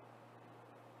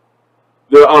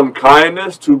 their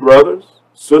unkindness to brothers,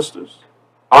 sisters,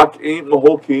 Akim,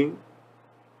 Mahokim.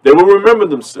 They will remember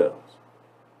themselves.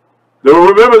 They will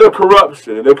remember their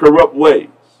corruption and their corrupt ways.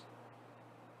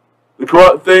 The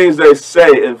corrupt things they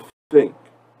say and think.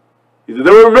 He said, they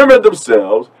will remember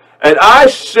themselves, and I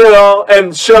shall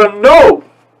know,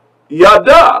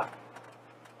 Yada.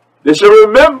 They shall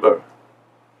remember,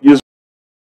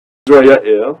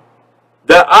 YisraYah'ale,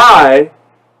 that I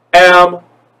am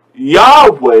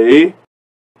Yahweh.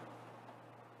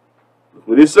 Look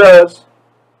what he says.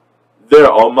 there,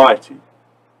 Almighty.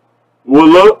 We will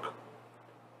look,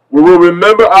 we will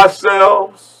remember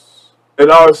ourselves and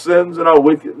our sins and our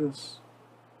wickedness,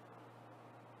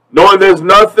 knowing there's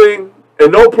nothing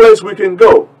and no place we can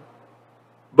go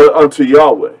but unto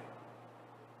Yahweh.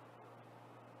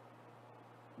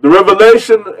 The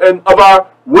revelation of our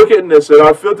wickedness and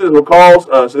our filthiness will cause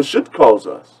us, it should cause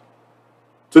us,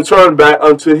 to turn back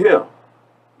unto Him,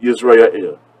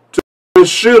 YisraYah'ale, to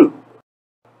eschew.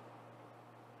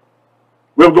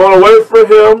 We've gone away from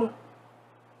Him,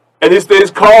 and these things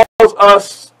cause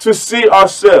us to see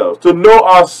ourselves, to know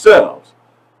ourselves,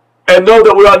 and know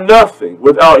that we are nothing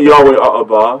without Yahweh our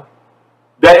Abba,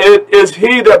 that it is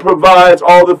He that provides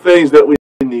all the things that we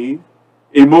need,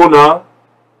 Emunah,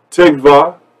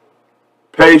 Tikvah,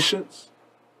 patience,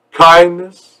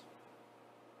 kindness,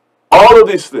 all of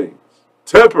these things,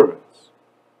 temperance.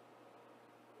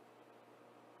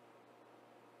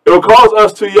 It will cause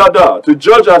us to yada, to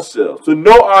judge ourselves, to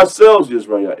know ourselves,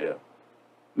 YisraYah'ale.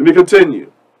 Let me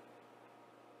continue.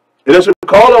 And they should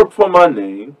call up for my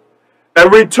name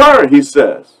and return, he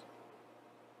says,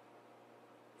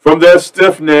 from their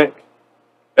stiff neck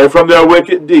and from their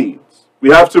wicked deeds. We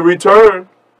have to return.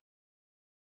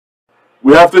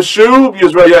 We have to shub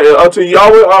YisraYah'ale unto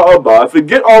Yahweh our Abba.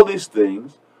 Forget all these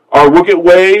things, our wicked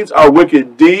ways, our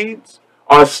wicked deeds,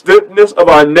 our stiffness of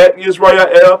our neck,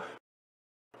 YisraYah'ale.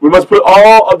 We must put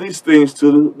all of these things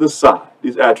to the side,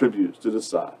 these attributes to the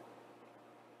side.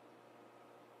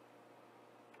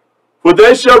 For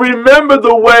they shall remember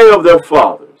the way of their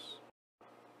fathers.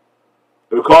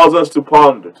 It will cause us to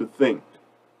ponder, to think,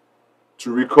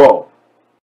 to recall.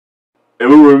 And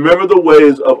we will remember the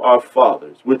ways of our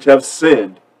fathers, which have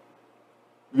sinned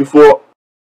before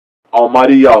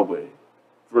Almighty Yahweh.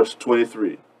 Verse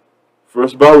 23.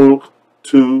 1 Barak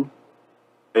 2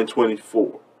 and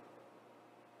 24.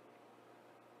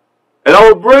 And I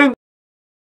will bring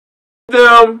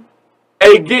them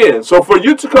again. So for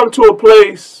you to come to a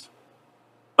place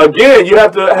again, you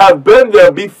have to have been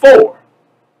there before.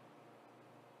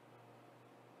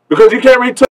 Because you can't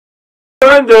return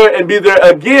there and be there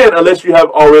again unless you have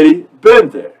already been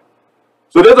there.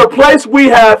 So there's a place we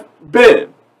have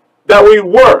been, that we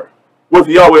were with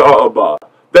Yahweh our Abba.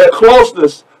 That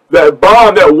closeness, that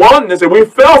bond, that oneness, and we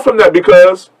fell from that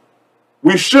because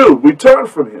we turned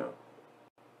from Him.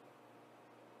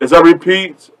 As I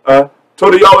repeat,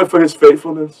 told Yahweh for His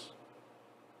faithfulness.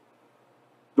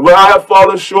 When I have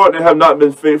fallen short and have not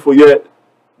been faithful yet,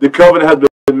 the covenant has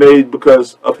been made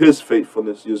because of His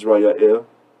faithfulness, YisraYah'ale.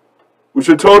 We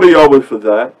should told Yahweh for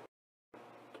that.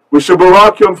 We should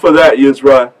Barak Him for that,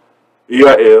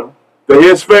 YisraYah'ale. That He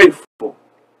is faithful.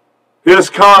 He is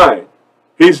kind.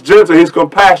 He's gentle. He's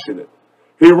compassionate.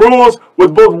 He rules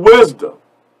with both wisdom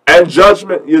and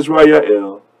judgment,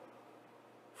 YisraYah'ale,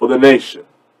 for the nation.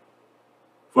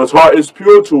 For His heart is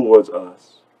pure towards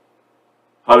us.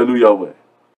 Hallelujah, Yahweh.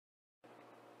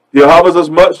 He harvests us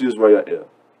much, YisraYah'ale.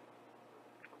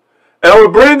 And I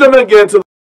will bring them again to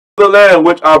the land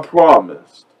which I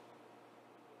promised,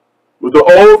 with the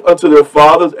oath unto their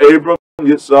fathers, Abram,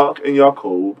 Yitzhak, and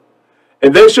Jacob,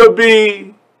 and they shall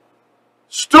be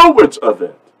stewards of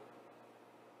it.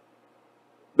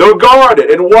 They'll guard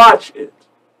it and watch it.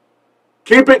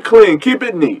 Keep it clean, keep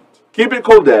it neat, keep it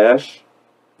kodesh.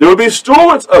 They will be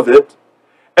stewards of it,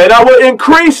 and I will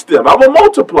increase them, I will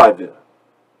multiply them.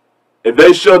 And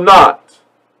they shall not,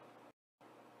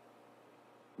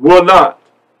 will not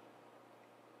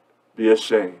be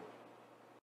ashamed.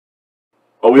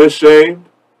 Are we ashamed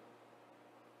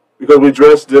because we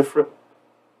dress different?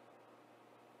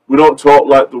 We don't talk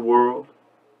like the world.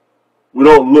 We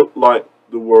don't look like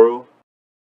the world.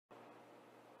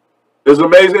 It's an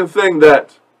amazing thing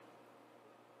that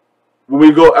when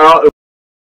we go out and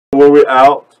when we're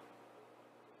out,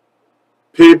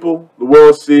 people, the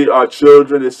world see our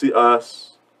children, they see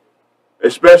us,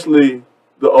 especially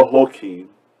the Ahokim.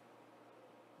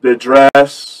 Their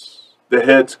dress, their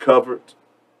heads covered.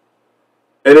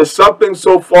 And it's something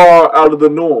so far out of the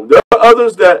norm. There are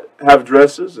others that have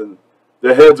dresses and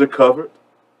their heads are covered,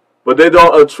 but they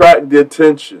don't attract the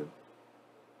attention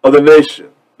of the nation,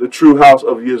 the true house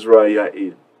of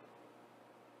YisraYah'ale.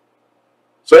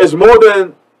 So it's more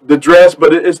than the dress,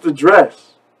 but it's the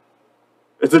dress.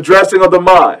 It's the dressing of the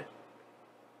mind.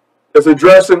 It's the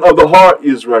dressing of the heart,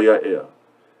 YisraYah'ale.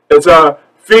 It's our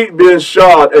feet being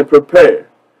shod and prepared.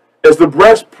 It's the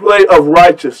breastplate of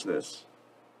righteousness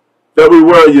that we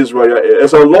wear, YisraYah'ale.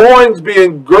 It's our loins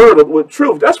being girded with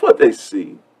truth. That's what they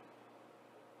see.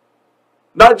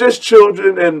 Not just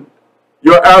children and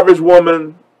your average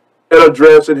woman in a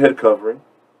dress and head covering,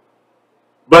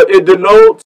 but it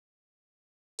denotes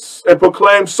and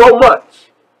proclaims so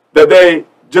much that they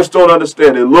just don't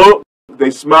understand. They look,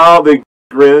 they smile, they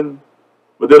grin,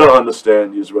 but they don't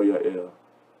understand YisraYah'ale.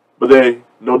 But they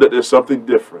know that there's something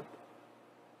different.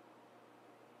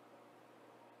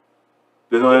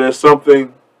 They know that there's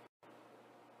something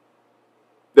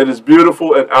that is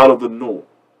beautiful and out of the norm,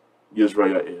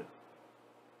 YisraYah'ale.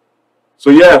 So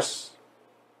yes,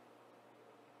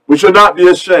 we should not be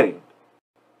ashamed.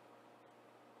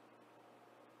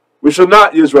 We should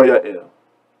not YisraYah'ale.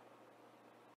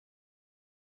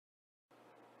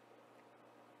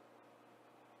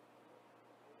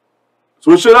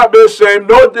 So we should not be ashamed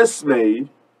nor dismayed,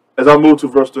 as I move to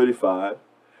verse 35.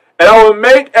 And I will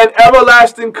make an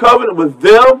everlasting covenant with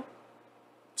them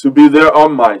to be their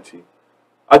Almighty.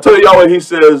 I tell you, Yahweh, he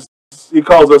says, he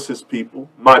calls us his people,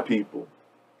 my people.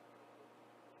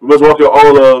 We must walk in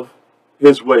all of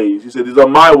his ways. He said, these are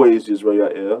my ways,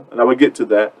 YisraYah'ale, and I will get to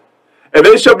that. And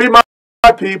they shall be my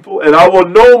people, and I will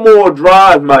no more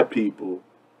drive my people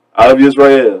out of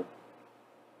Israel,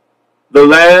 the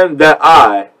land that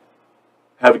I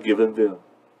have given them.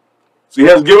 So he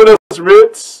has given us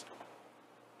writs.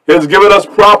 He has given us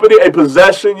property, a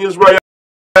possession,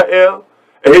 YisraYah'ale.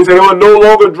 And he said he will no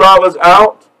longer drive us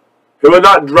out. He will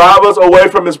not drive us away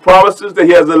from his promises that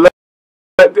he has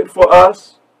elected for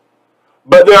us.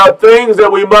 But there are things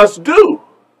that we must do,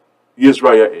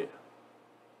 YisraYah'ale.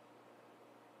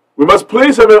 We must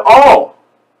please him in all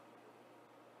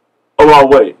of our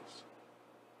ways.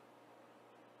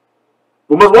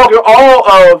 We must walk in all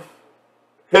of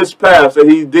his paths that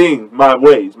he deemed my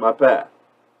ways, my path.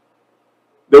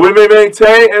 That we may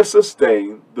maintain and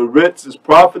sustain the writs, his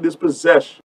profit, his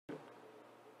possession,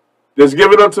 that's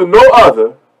given unto no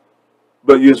other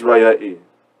but YisraYah'ale.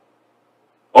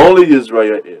 Only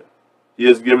YisraYah'ale. He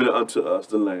has given it unto us,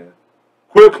 the land.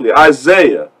 Quickly,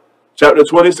 Isaiah chapter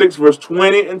 26, verse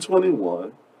 20 and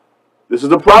 21. This is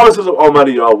the promises of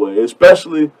Almighty Yahweh,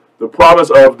 especially the promise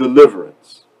of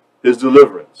deliverance, his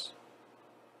deliverance.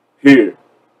 Here,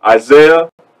 Isaiah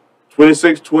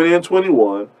 26, 20 and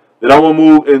 21. Then I will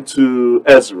move into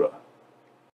Ezra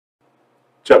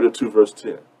chapter 2, verse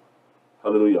 10.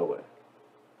 Hallelujah, Yahweh.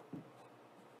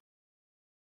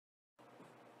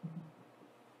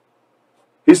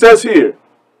 He says here,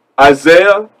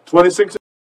 Isaiah 26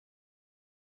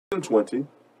 and 20,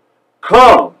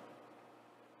 come,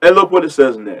 and look what it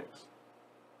says next.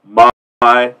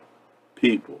 My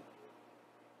people.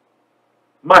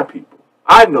 My people.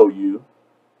 I know you.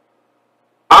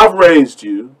 I've raised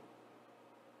you.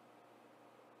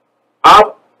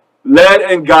 I've led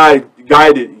and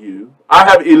guided you. I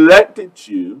have elected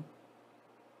you.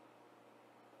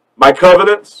 My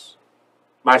covenants,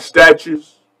 my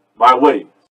statutes, my ways,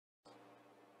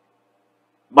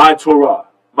 my Torah,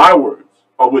 my words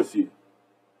are with you.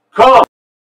 Come,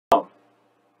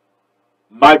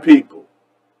 my people,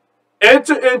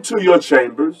 enter into your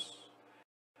chambers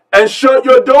and shut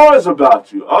your doors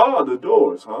about you. Ah, the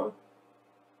doors, huh?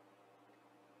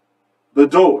 The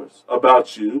doors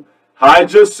about you.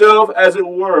 Hide yourself, as it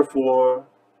were, for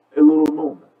a little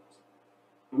moment.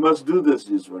 We must do this,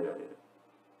 YisraYah'ale.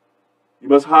 You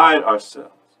must hide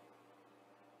ourselves.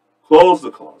 Close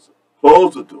the closet.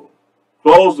 Close the door.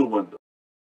 Close the window.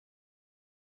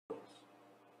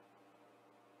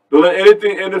 Don't let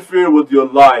anything interfere with your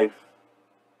life,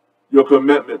 your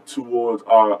commitment towards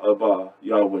our Abba,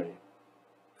 Yahweh.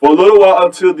 For a little while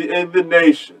until the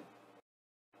indignation,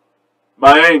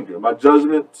 my anger, my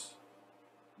judgment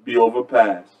be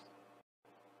overpassed.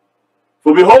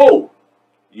 For behold,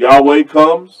 Yahweh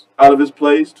comes out of his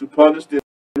place to punish the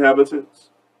inhabitants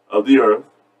of the earth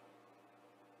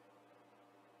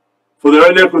for their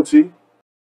iniquity.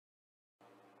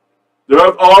 The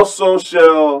earth also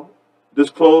shall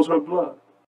disclose her blood,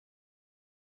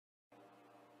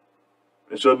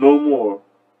 and shall no more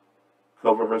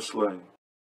cover her slain.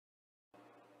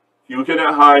 You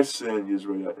cannot hide sin,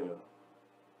 YisraYah'ale.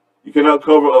 You cannot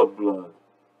cover up blood.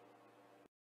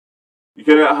 You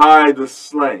cannot hide the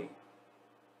slain.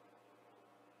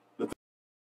 The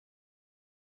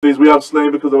things we have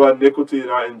slain because of our iniquity and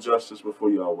our injustice before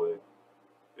Yahweh.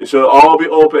 It shall all be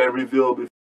open and revealed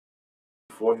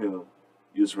before him,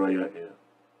 YisraYah'ale.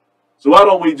 So why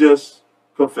don't we just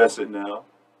confess it now?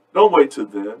 Don't wait till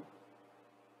then.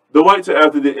 Don't wait till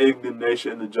after the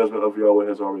indignation and the judgment of Yahweh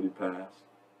has already passed.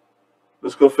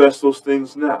 Let's confess those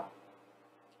things now,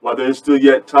 while there is still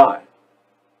yet time.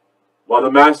 While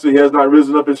the Master, he has not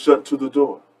risen up and shut to the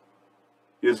door.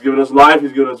 He has given us life,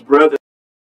 he's given us breath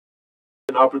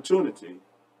and opportunity.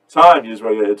 Time,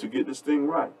 YisraYah'ale, to get this thing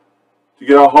right. To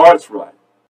get our hearts right.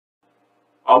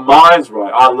 Our minds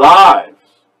right. Our lives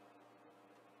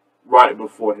right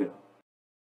before him.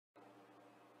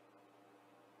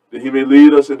 that he may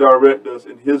lead us and direct us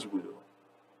in his will,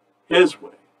 his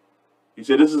way. He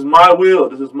said, this is my will,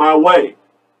 this is my way,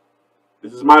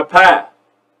 this is my path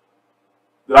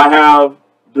that I have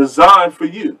designed for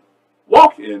you.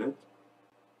 Walk in it.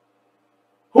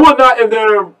 Who are not in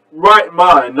their right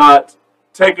mind not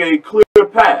take a clear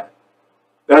path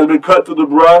that has been cut through the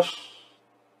brush,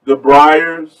 the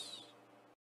briars?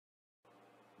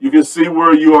 You can see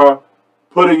where you are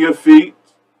putting your feet.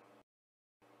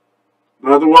 You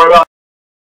don't have to worry about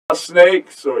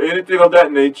snakes or anything of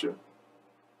that nature,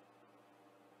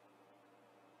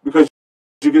 because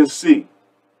you can see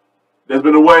there's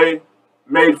been a way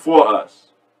made for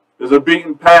us. There's a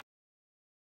beaten path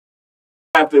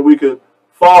that we could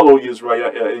follow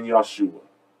YisraYah'ale in Yahshua.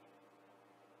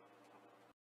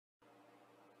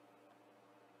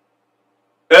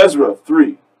 Ezra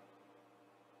 3,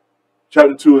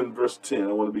 chapter 2 and verse 10.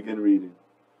 I want to begin reading.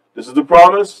 This is the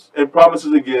promise, and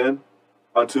promises again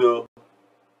unto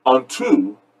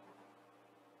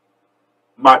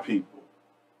my people.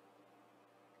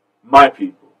 My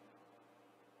people.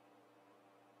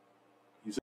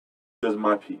 He says,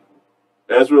 my people.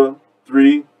 Ezra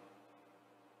 3,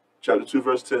 chapter 2,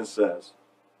 verse 10 says,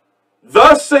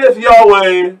 thus saith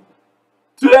Yahweh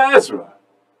to Ezra,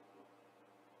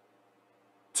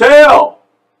 tell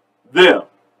them,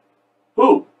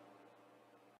 who?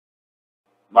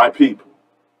 My people.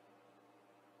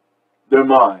 They're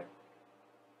mine.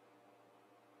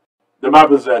 They're my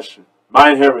possession,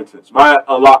 my inheritance, my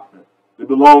allotment. They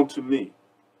belong to me.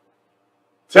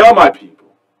 Tell my people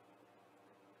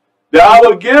that I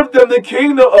will give them the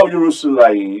kingdom of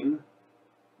Jerusalem,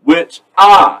 which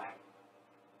I.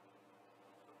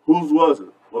 Whose was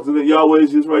it? Wasn't it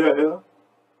Yahweh's YisraYah'ale?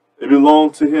 It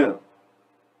belonged to him.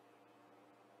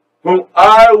 Whom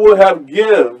I will have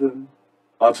given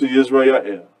unto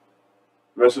YisraYah'ale.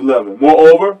 Verse 11.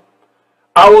 Moreover,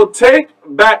 I will take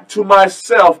back to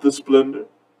myself the splendor.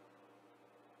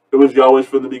 It was Yahweh's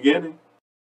from the beginning.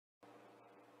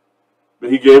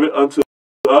 But he gave it unto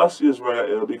us,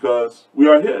 YisraYah'ale, because we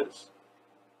are his.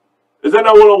 Is that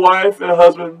not what a wife and a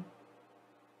husband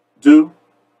do?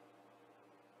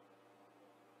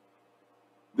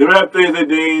 They don't have things they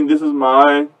deem, this is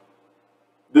mine,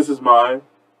 this is mine.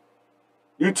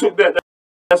 You took that,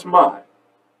 that's mine.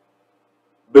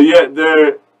 But yet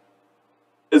there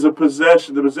is a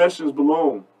possession. The possessions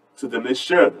belong to them. They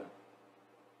share them.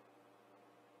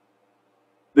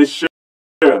 They share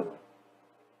them.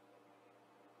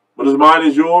 What is mine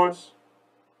is yours.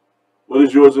 What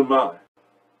is yours is mine.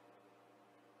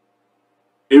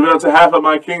 Even unto half of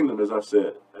my kingdom, as I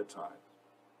said at times.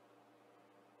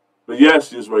 But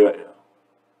yes, YisraYah'ale.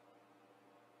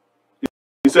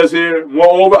 He says here,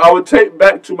 moreover, I will take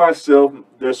back to myself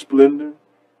their splendor,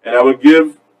 and I will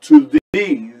give to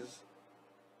these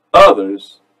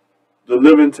others the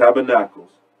living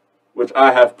tabernacles, which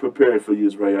I have prepared for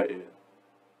YisraYah'ale.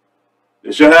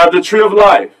 They shall have the tree of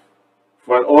life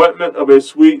for an ointment of a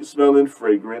sweet smelling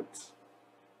fragrance.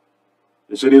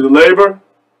 They shall neither labor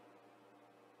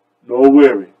nor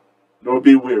weary, nor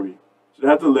be weary. They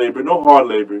have to labor, no hard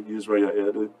labor,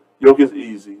 YisraYah'ale. The yoke is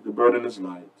easy, the burden is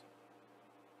light.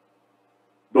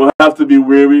 Don't have to be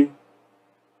weary.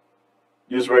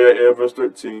 YisraYah'ale, verse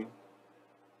 13.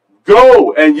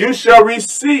 Go, and you shall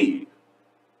receive.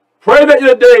 Pray that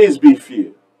your days be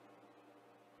few,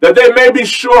 that they may be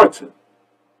shortened.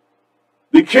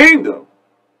 The kingdom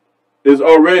is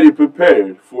already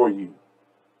prepared for you.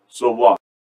 So watch.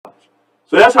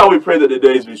 So that's how we pray that the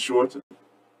days be shortened,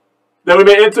 that we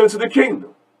may enter into the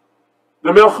kingdom,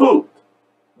 the melchut,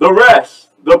 the rest,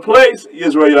 the place,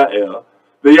 YisraYah'ale,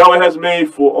 that Yahweh has made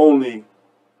for only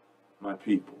my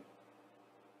people.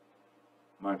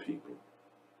 My people.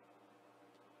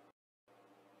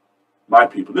 My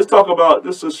people. Let's talk about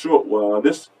this a short while.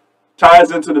 This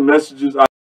ties into the messages I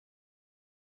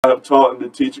have taught and the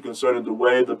teacher concerning the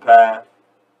way, the path,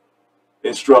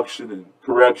 instruction and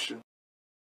correction,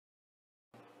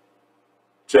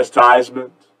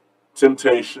 chastisement,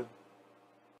 temptation,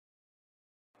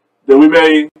 that we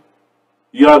may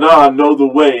Yada know the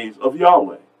ways of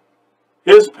Yahweh,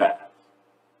 his path.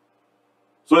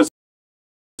 So it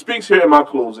speaks here in my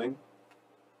closing,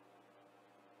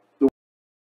 the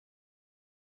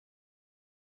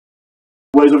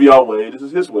ways of Yahweh. This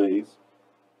is his ways.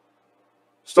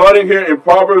 Starting here in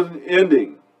Proverbs and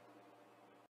ending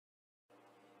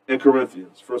in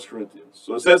Corinthians, 1 Corinthians.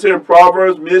 So it says here in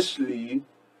Proverbs, Mishli,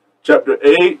 chapter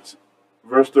 8,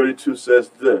 verse 32 says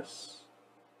this.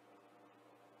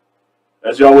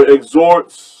 As Yahweh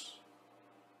exhorts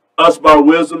us by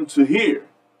wisdom to hear,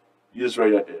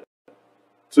 YisraYah'ale,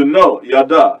 to know,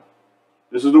 Yada.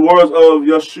 This is the words of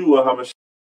Yeshua HaMashiach.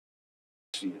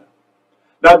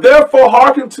 Now therefore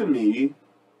hearken to me,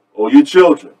 O you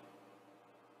children,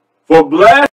 for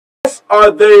blessed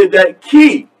are they that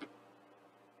keep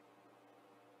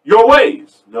your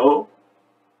ways. No.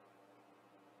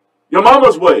 Your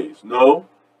mama's ways. No.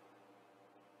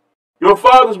 Your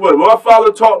father's ways. Well, my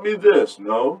father taught me this.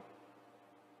 No.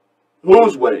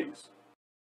 Whose ways?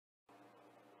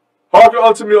 Hearken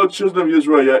unto me, O children of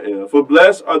YisraYah'ale, for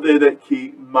blessed are they that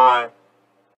keep my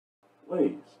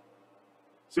ways.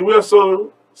 See, we are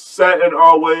so set in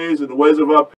our ways and the ways of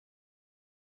our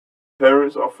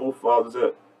parents, our forefathers,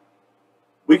 that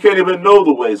we can't even know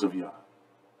the ways of Yah.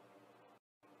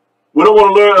 We don't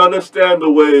want to learn and understand the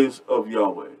ways of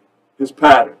Yahweh, His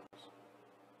patterns.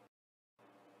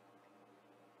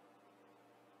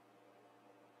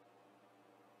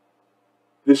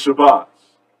 His Shabbats,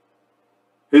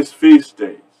 His feast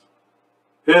days,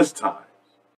 His times.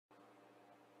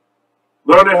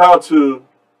 Learning how to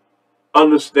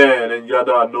understand and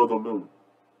yada know the moon,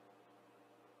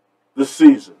 the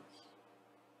seasons,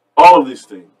 all of these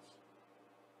things.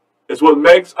 It's what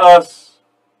makes us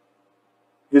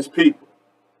His people.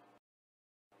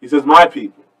 He says, my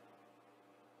people,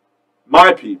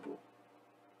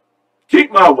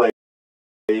 keep my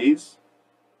ways,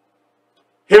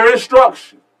 hear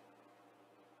instruction.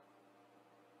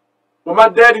 Well, my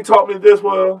daddy taught me this,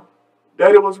 well,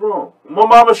 daddy was wrong. My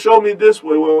mama showed me this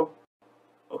way, well,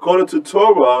 according to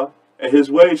Torah and His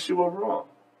ways, she was wrong.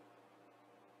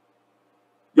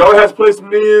 Yahweh has placed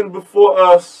men before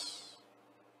us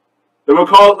that will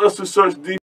cause us to search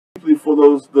deeply for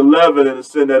the leaven and the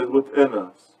sin that is within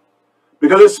us.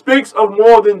 Because it speaks of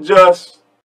more than just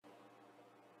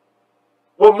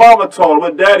what mama taught,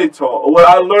 what daddy taught, or what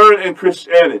I learned in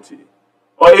Christianity,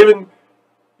 or even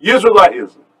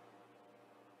Israelitism,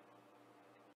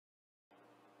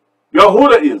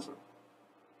 Yahudaism.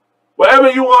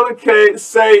 Whatever you want to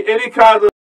say, any kind of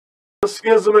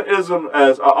schismism,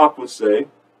 as Barak would say,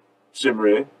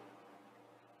 Shimri,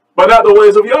 but not the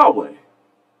ways of Yahweh.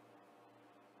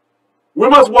 We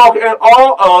must walk in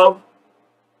all of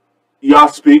Yah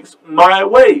speaks my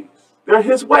ways. They're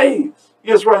His ways.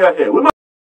 YisraYah'ale. We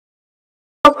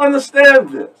must understand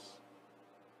this.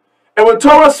 And when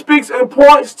Torah speaks and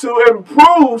points to and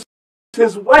proves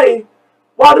His way,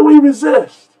 why do we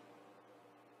resist?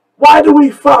 Why do we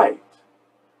fight?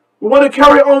 We want to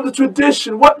carry on the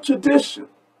tradition. What tradition?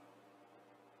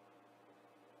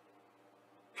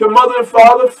 Can mother and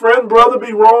father, friend, brother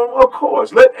be wrong? Of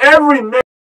course. Let every man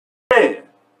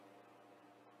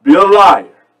be a liar.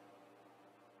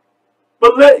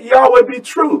 But let Yahweh be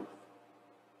truth.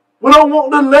 We don't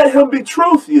want to let Him be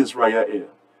truth, YisraYah'ale.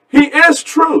 He is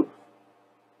truth.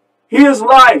 He is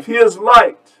life. He is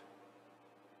light.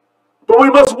 But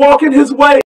we must walk in His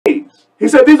ways. He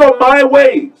said, these are my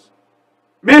ways.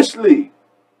 Mishli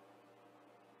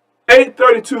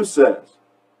 8:32 says,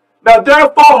 now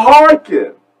therefore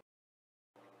hearken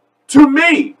to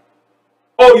me,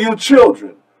 O you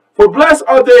children, for blessed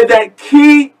are they that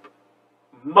keep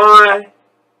my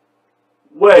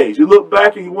ways. You look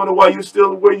back and you wonder why you're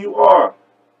still where you are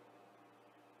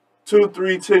 2,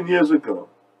 3, 10 years ago.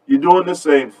 You're doing the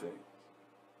same thing,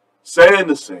 saying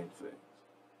the same thing,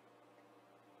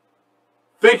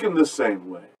 thinking the same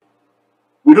way.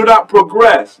 We do not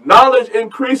progress. Knowledge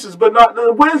increases, but not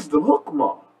the wisdom.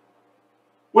 Hukmah.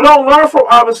 We don't learn from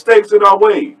our mistakes and our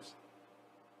ways,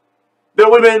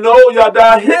 that we may know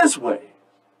Yada His way.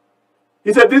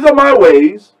 He said, these are my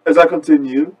ways, as I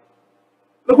continue.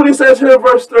 Look what He says here in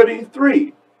verse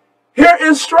 33. Hear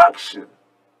instruction.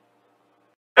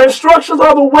 Instructions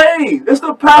are the ways. It's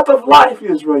the path of life,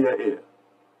 YisraYah'ale.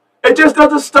 It just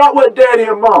doesn't start with daddy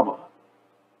and mama.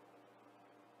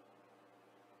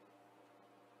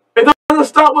 It doesn't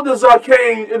start with the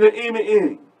Zawkane and the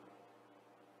Ime'ing.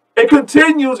 It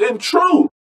continues in truth.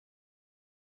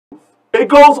 It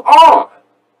goes on.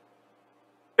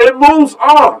 It moves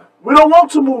on. We don't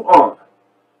want to move on.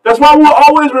 That's why we'll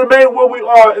always remain where we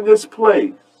are in this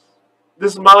place,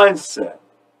 this mindset,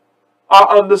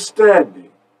 our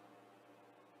understanding.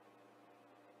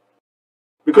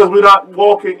 Because we're not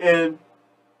walking in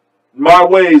my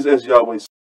ways, as Yahweh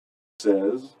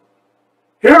says.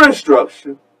 Hear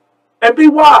instruction and be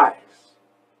wise.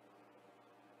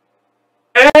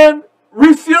 And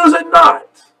refuse it not.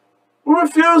 We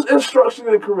refuse instruction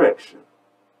and correction.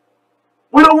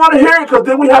 We don't want to hear it because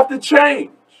then we have to change.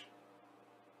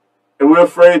 And we're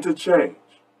afraid to change.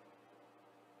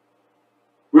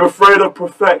 We're afraid of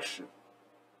perfection.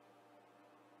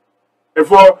 And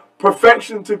for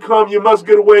perfection to come, you must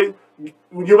get rid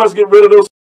of those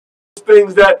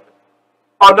things that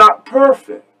are not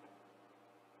perfect.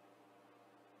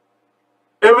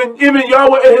 Even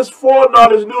Yahweh and his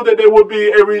foreknowledge knew that there would be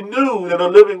a renewed and a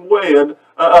living way, and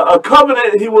a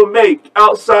covenant he would make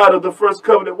outside of the first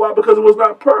covenant. Why? Because it was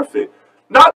not perfect.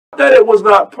 Not that it was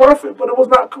not perfect, but it was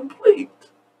not complete.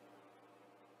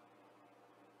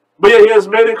 But yet he has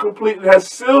made it complete and has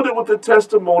sealed it with the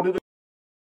testimony,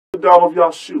 the dam of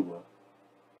Yahshua.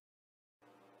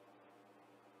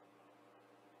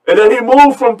 And then he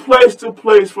moved from place to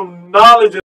place, from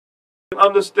knowledge and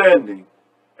understanding.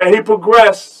 And he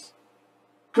progressed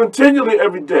continually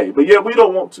every day. But yet we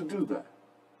don't want to do that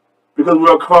because we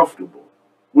are comfortable.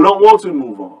 We don't want to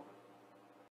move on.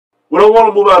 We don't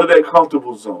want to move out of that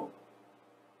comfortable zone.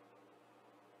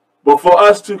 But for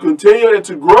us to continue and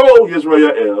to grow,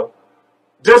 YisraYah'ale,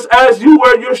 just as you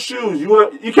wear your shoes,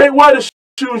 you can't wear the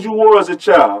shoes you wore as a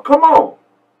child. Come on.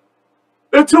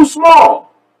 They're too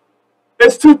small.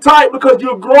 It's too tight because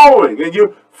you're growing and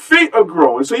your feet are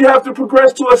growing. So you have to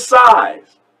progress to a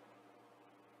size.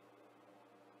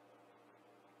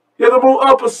 You have to move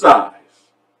up a size.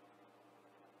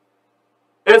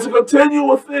 And it's a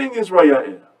continual thing,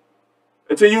 YisraYah'ale,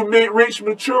 until you reach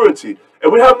maturity.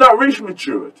 And we have not reached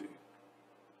maturity.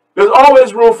 There's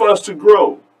always room for us to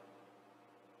grow.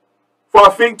 For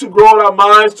our feet to grow, our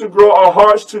minds to grow, our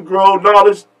hearts to grow,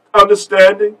 knowledge,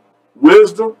 understanding,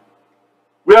 wisdom.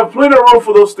 We have plenty of room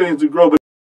for those things to grow, but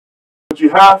you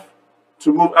have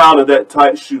to move out of that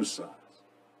tight shoe size.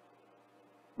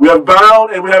 We have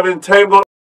bound and we have entangled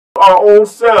our own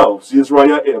selves,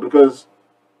 YisraYah'ale, because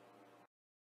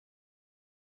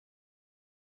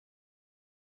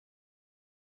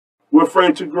we're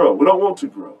afraid to grow. We don't want to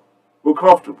grow. We're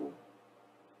comfortable.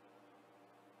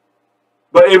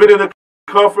 But even in the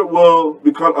comfort will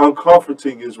become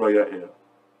uncomforting, YisraYah'ale.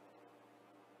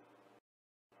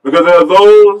 Because there are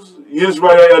those,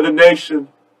 YisraYah'ale, the nation,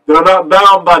 that are not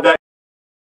bound by that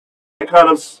kind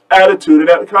of attitude and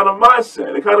that kind of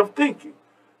mindset, that kind of thinking,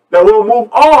 that will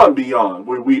move on beyond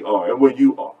where we are and where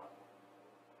you are.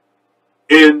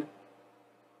 In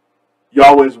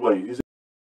Yahweh's ways.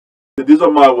 He said, these are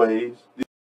my ways.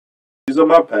 These are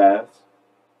my paths.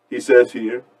 He says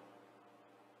here.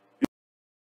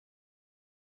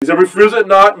 He said, refuse it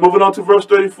not. Moving on to verse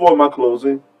 34, my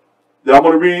closing. Then I'm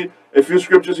going to read a few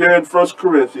scriptures here in 1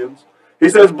 Corinthians. He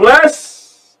says,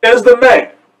 blessed is the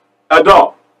man,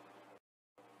 Adam,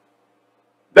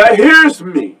 that hears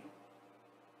me,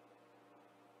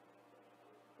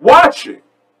 watching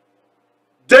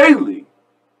daily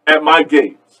at my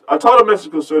gates. I taught a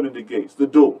message concerning the gates, the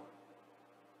door.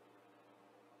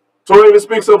 So it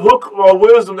speaks of hook or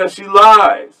wisdom that she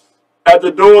lies at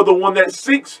the door of the one that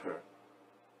seeks her.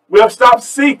 We have stopped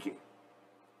seeking.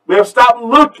 We have stopped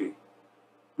looking.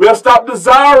 We have stopped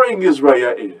desiring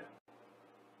YisraYah'ale,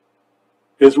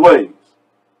 his ways.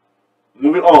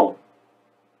 Moving on.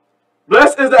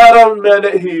 Blessed is the Adam man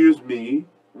that hears me,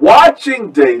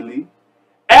 watching daily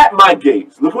at my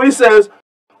gates. Look what he says,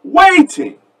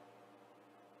 waiting.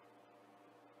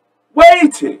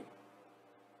 Waiting.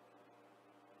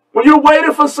 When you're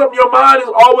waiting for something, your mind is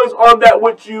always on that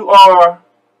which you are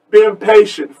being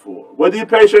patient for. Whether you're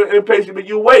patient or impatient, but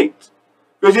you wait.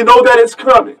 Because you know that it's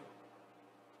coming.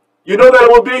 You know that it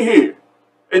will be here.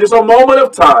 And it's a moment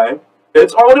of time.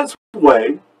 It's on its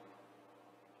way.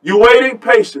 You're waiting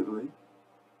patiently.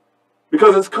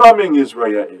 Because it's coming,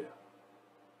 YisraYah'ale.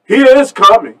 He is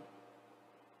coming.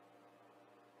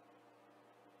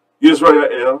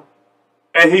 YisraYah'ale.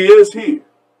 And he is here.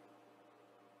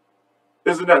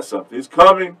 Isn't that something? He's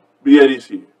coming, but yet he's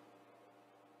here.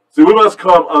 So we must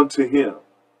come unto him.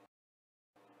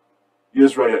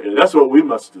 YisraYah'ale. That's what we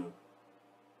must do.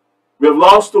 We have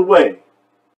lost the way.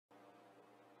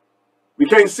 We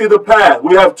can't see the path.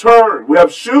 We have turned. We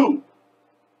have shooed.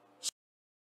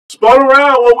 Spun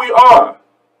around where we are.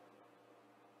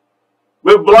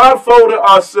 We've blindfolded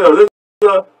ourselves. This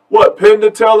is pin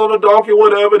the tail on a donkey,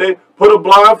 whatever. They put a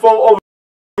blindfold over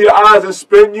your eyes and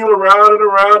spin you around and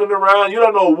around and around. You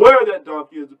don't know where that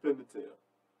donkey is to pin the tail.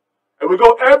 And we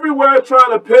go everywhere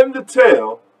trying to pin the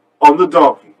tail on the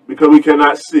donkey because we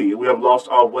cannot see and we have lost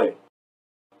our way.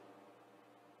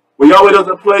 Well, Yahweh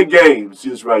doesn't play games,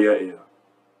 YisraYah'ale.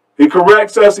 He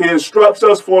corrects us, he instructs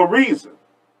us for a reason.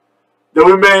 That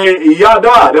we may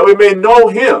yada, that we may know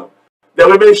him, that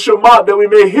we may shema, that we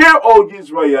may hear, O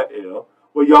YisraYah'ale,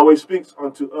 what Yahweh speaks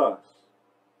unto us.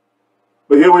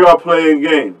 But here we are playing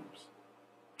games,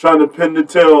 trying to pin the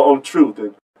tail on truth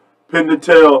and pin the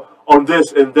tail on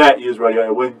this and that,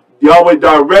 YisraYah'ale, when Yahweh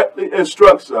directly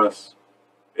instructs us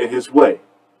in his way.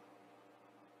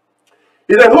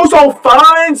 He said, whoso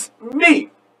finds me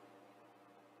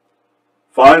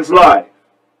finds life,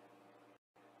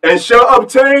 and shall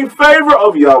obtain favor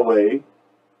of Yahweh,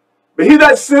 But he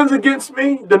that sins against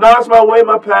me, denies my way,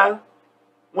 my path,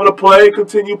 want to play,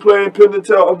 continue playing pin the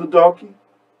tail on the donkey.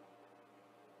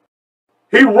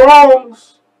 He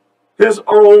wrongs his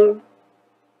own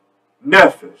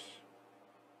nefesh.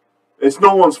 It's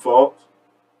no one's fault.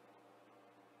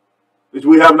 That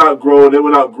we have not grown, that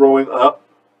we're not growing up.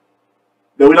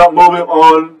 That we're not moving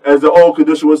on, as the old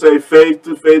condition would say, faith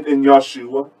to faith in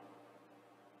Yahshua.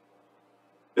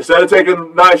 Instead of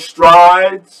taking nice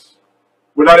strides,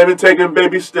 we're not even taking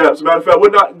baby steps. As a matter of fact, we're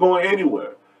not going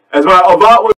anywhere. As my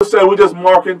Avat would say, we're just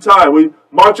marking time. We're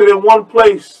marching in one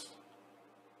place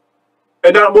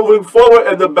and not moving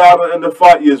forward in the battle and the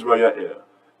fight, YisraYah'ale.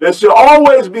 There should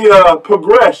always be a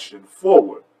progression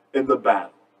forward in the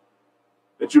battle,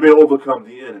 that you may overcome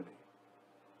the enemy,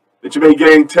 that you may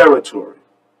gain territory,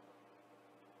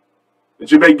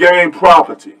 that you may gain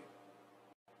property,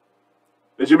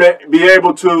 that you may be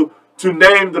able to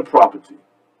name the property,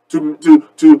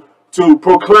 to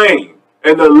proclaim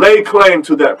and to lay claim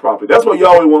to that property. That's what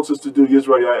Yahweh wants us to do,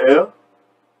 YisraYah'ale.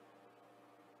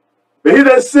 But he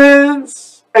that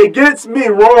sins against me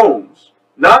wrongs,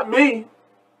 not me,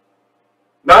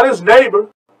 not his neighbor,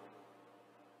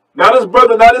 not his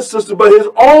brother, not his sister, but his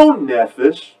own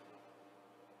nefesh.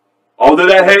 All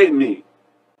that hate me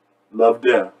love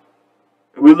death.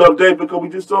 And we love death because we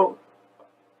just don't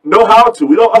know how to.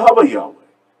 We don't have a Yahweh.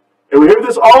 And we hear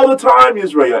this all the time,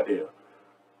 YisraYah'ale.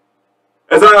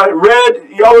 As I read,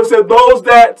 Yahweh said, those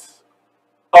that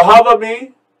ahava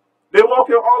me, they walk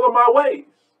in all of my ways.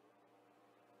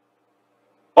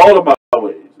 All of my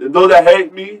ways. And those that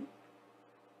hate me,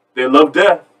 they love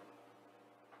death.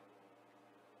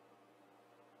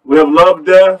 We have loved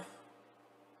death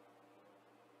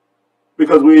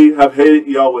because we have hated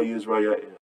Yahweh,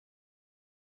 YisraYah'ale.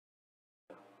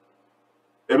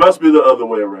 It must be the other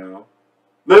way around.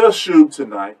 Let us shoot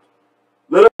tonight.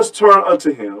 Let us turn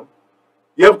unto him.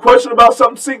 You have a question about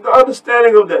something, seek the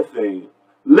understanding of that thing.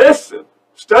 Listen,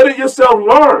 study yourself,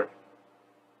 learn.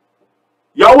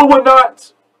 Yahweh will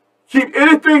not keep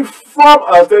anything from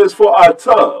us that is for our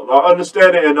tov, our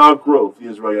understanding, and our growth,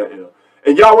 YisraYah'ale.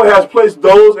 And Yahweh has placed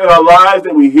those in our lives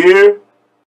that we hear,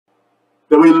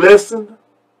 that we listen,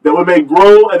 that we may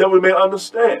grow, and that we may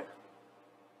understand.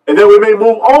 And that we may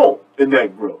move on in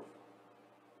that growth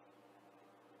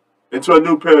into a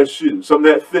new pair of shoes, something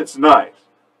that fits nice.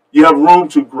 You have room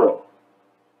to grow.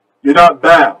 You're not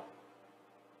bound.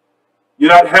 You're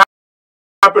not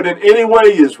hampered in any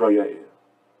way, YisraYah'ale.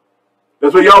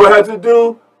 That's what Yahweh had to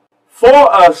do for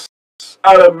us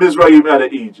out of Mizraim, out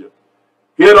of Egypt.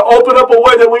 He had to open up a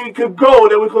way that we could go,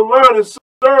 that we could learn and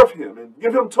serve him, and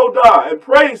give him Todah, and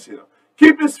praise him.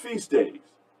 Keep his feast days.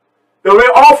 That we may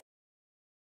offer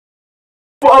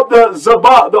up the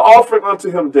Zabbat, the offering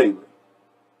unto him daily,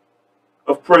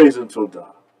 of praise and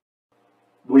Todah.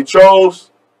 We chose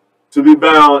to be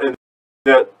bound in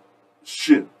that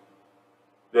shoe,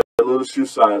 that little shoe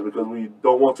size, because we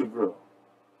don't want to grow,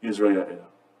 YisraYah'ale.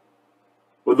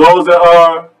 But those that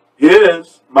are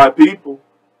his, my people,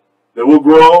 they will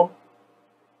grow,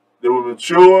 they will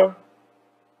mature,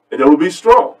 and they will be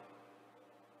strong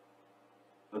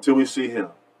until we see him.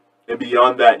 And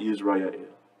beyond that, YisraYah'ale.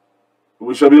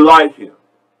 We shall be like him.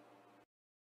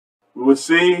 We will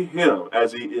see him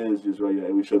as he is,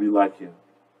 YisraYah'ale. We shall be like him.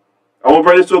 I want to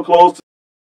bring this to a close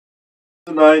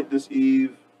tonight, this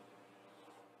eve.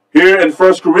 Here in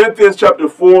 1 Corinthians chapter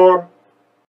 4,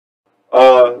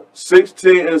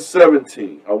 16 and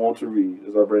 17, I want to read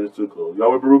as I bring this to a close.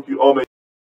 Yahweh Baruch you all, may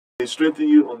strengthen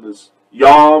you on this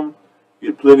Yom.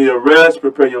 Get plenty of rest.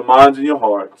 Prepare your minds and your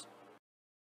hearts.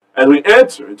 As we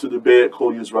enter into the bed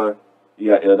called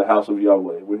YisraYah'ale, the house of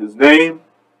Yahweh, where his name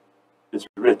is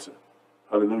written.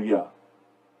 Hallelujah.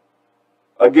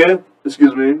 Again,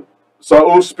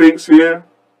 Saul speaks here,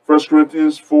 1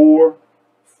 Corinthians 4,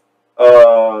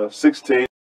 16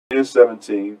 and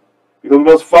 17, because we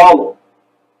must follow.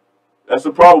 That's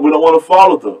the problem. We don't want to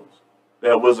follow those that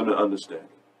have wisdom and understanding.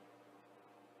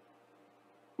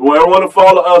 We don't want to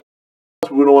follow us.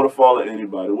 We don't want to follow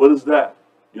anybody. What is that?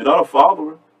 You're not a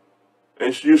follower.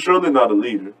 And you're surely not a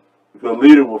leader, because a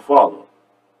leader will follow.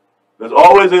 There's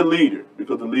always a leader,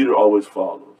 because the leader always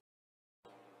follows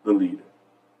the leader.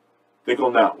 Think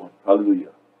on that one. Hallelujah.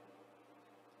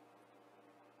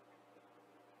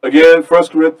 Again, 1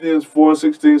 Corinthians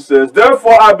 4:16 says,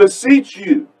 therefore I beseech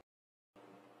you,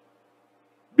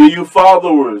 be you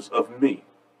followers of me.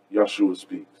 Yahshua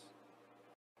speaks.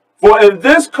 For in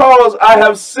this cause I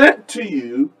have sent to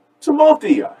you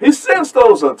Timothy. He sends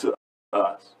those unto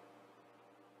us.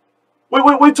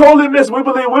 We totally miss. We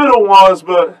believe we're the ones,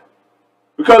 but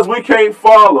because we can't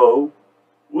follow,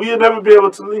 we'll never be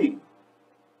able to lead.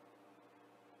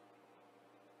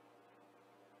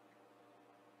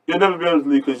 You'll never be able to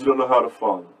lead because you don't know how to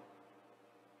follow.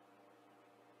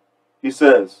 He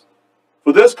says,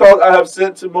 for this cause I have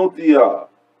sent Timothy,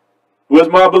 who is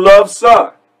my beloved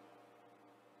son,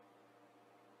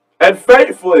 and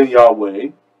faithful in Yahweh,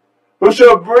 who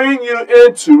shall bring you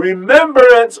into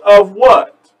remembrance of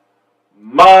what?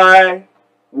 My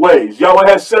ways.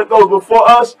 Yahweh has sent those before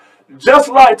us, just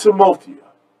like Timothy,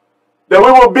 that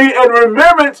we will be in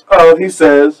remembrance of, he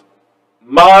says,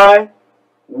 my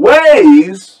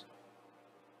ways,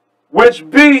 which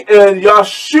be in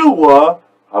Yahshua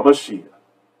HaMashiach.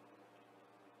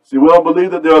 See, we don't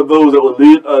believe that there are those that will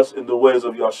lead us in the ways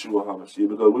of Yahshua HaMashiach,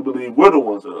 because we believe we're the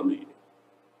ones that are leading,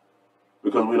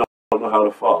 because we don't know how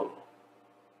to follow.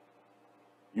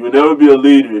 You will never be a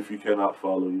leader if you cannot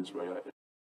follow YisraYah'ale.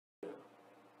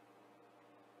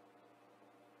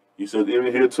 He says,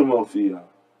 even here Timothy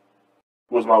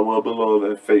was my well-beloved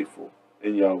and faithful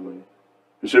in Yahweh,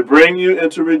 who should bring you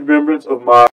into remembrance of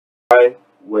my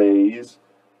ways,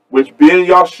 which being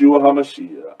Yahshua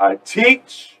HaMashiach, I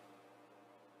teach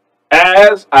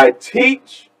as I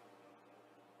teach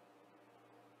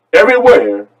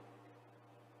everywhere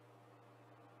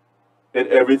in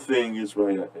everything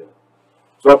YisraYah'ale.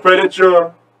 So I pray that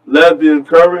your love be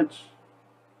encouraged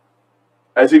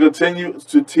as he continues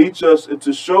to teach us and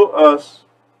to show us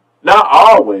not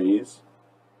our ways,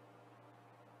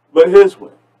 but his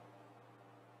way.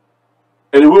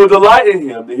 And if we will delight in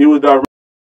him, that he will direct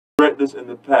us in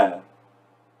the path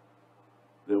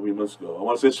that we must go. I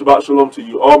want to say Shabbat Shalom to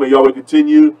you all. May Yahweh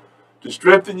continue to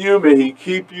strengthen you. May he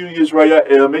keep you,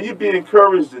 YisraYah'ale. May you be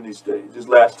encouraged in these days, this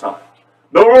last time.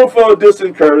 No room for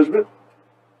disencouragement.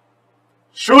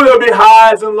 Sure, there'll be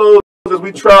highs and lows as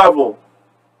we travel,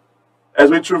 as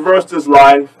we traverse this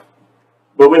life,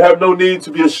 but we have no need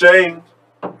to be ashamed.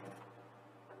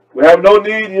 We have no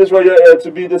need, YisraYah'ale,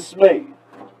 to be dismayed,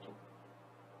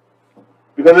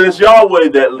 because it is Yahweh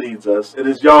that leads us. It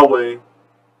is Yahweh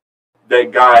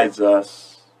that guides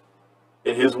us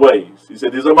in his ways. He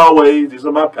said, these are my ways, these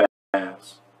are my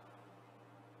paths.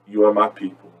 You are my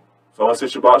people. So I want to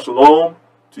say Shabbat Shalom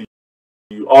to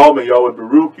you all. May Yahweh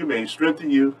Baruch you, may he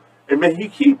strengthen you, and may he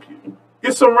keep you.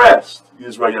 Get some rest,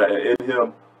 YisraYah'ale, in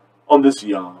him on this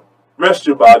Yom. Rest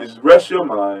your bodies, rest your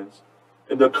minds,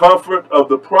 in the comfort of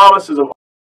the promises of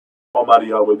Almighty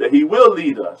Yahweh, that he will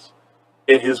lead us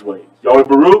in his ways. Yahweh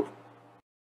Baruch,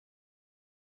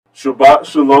 Shabbat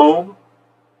Shalom,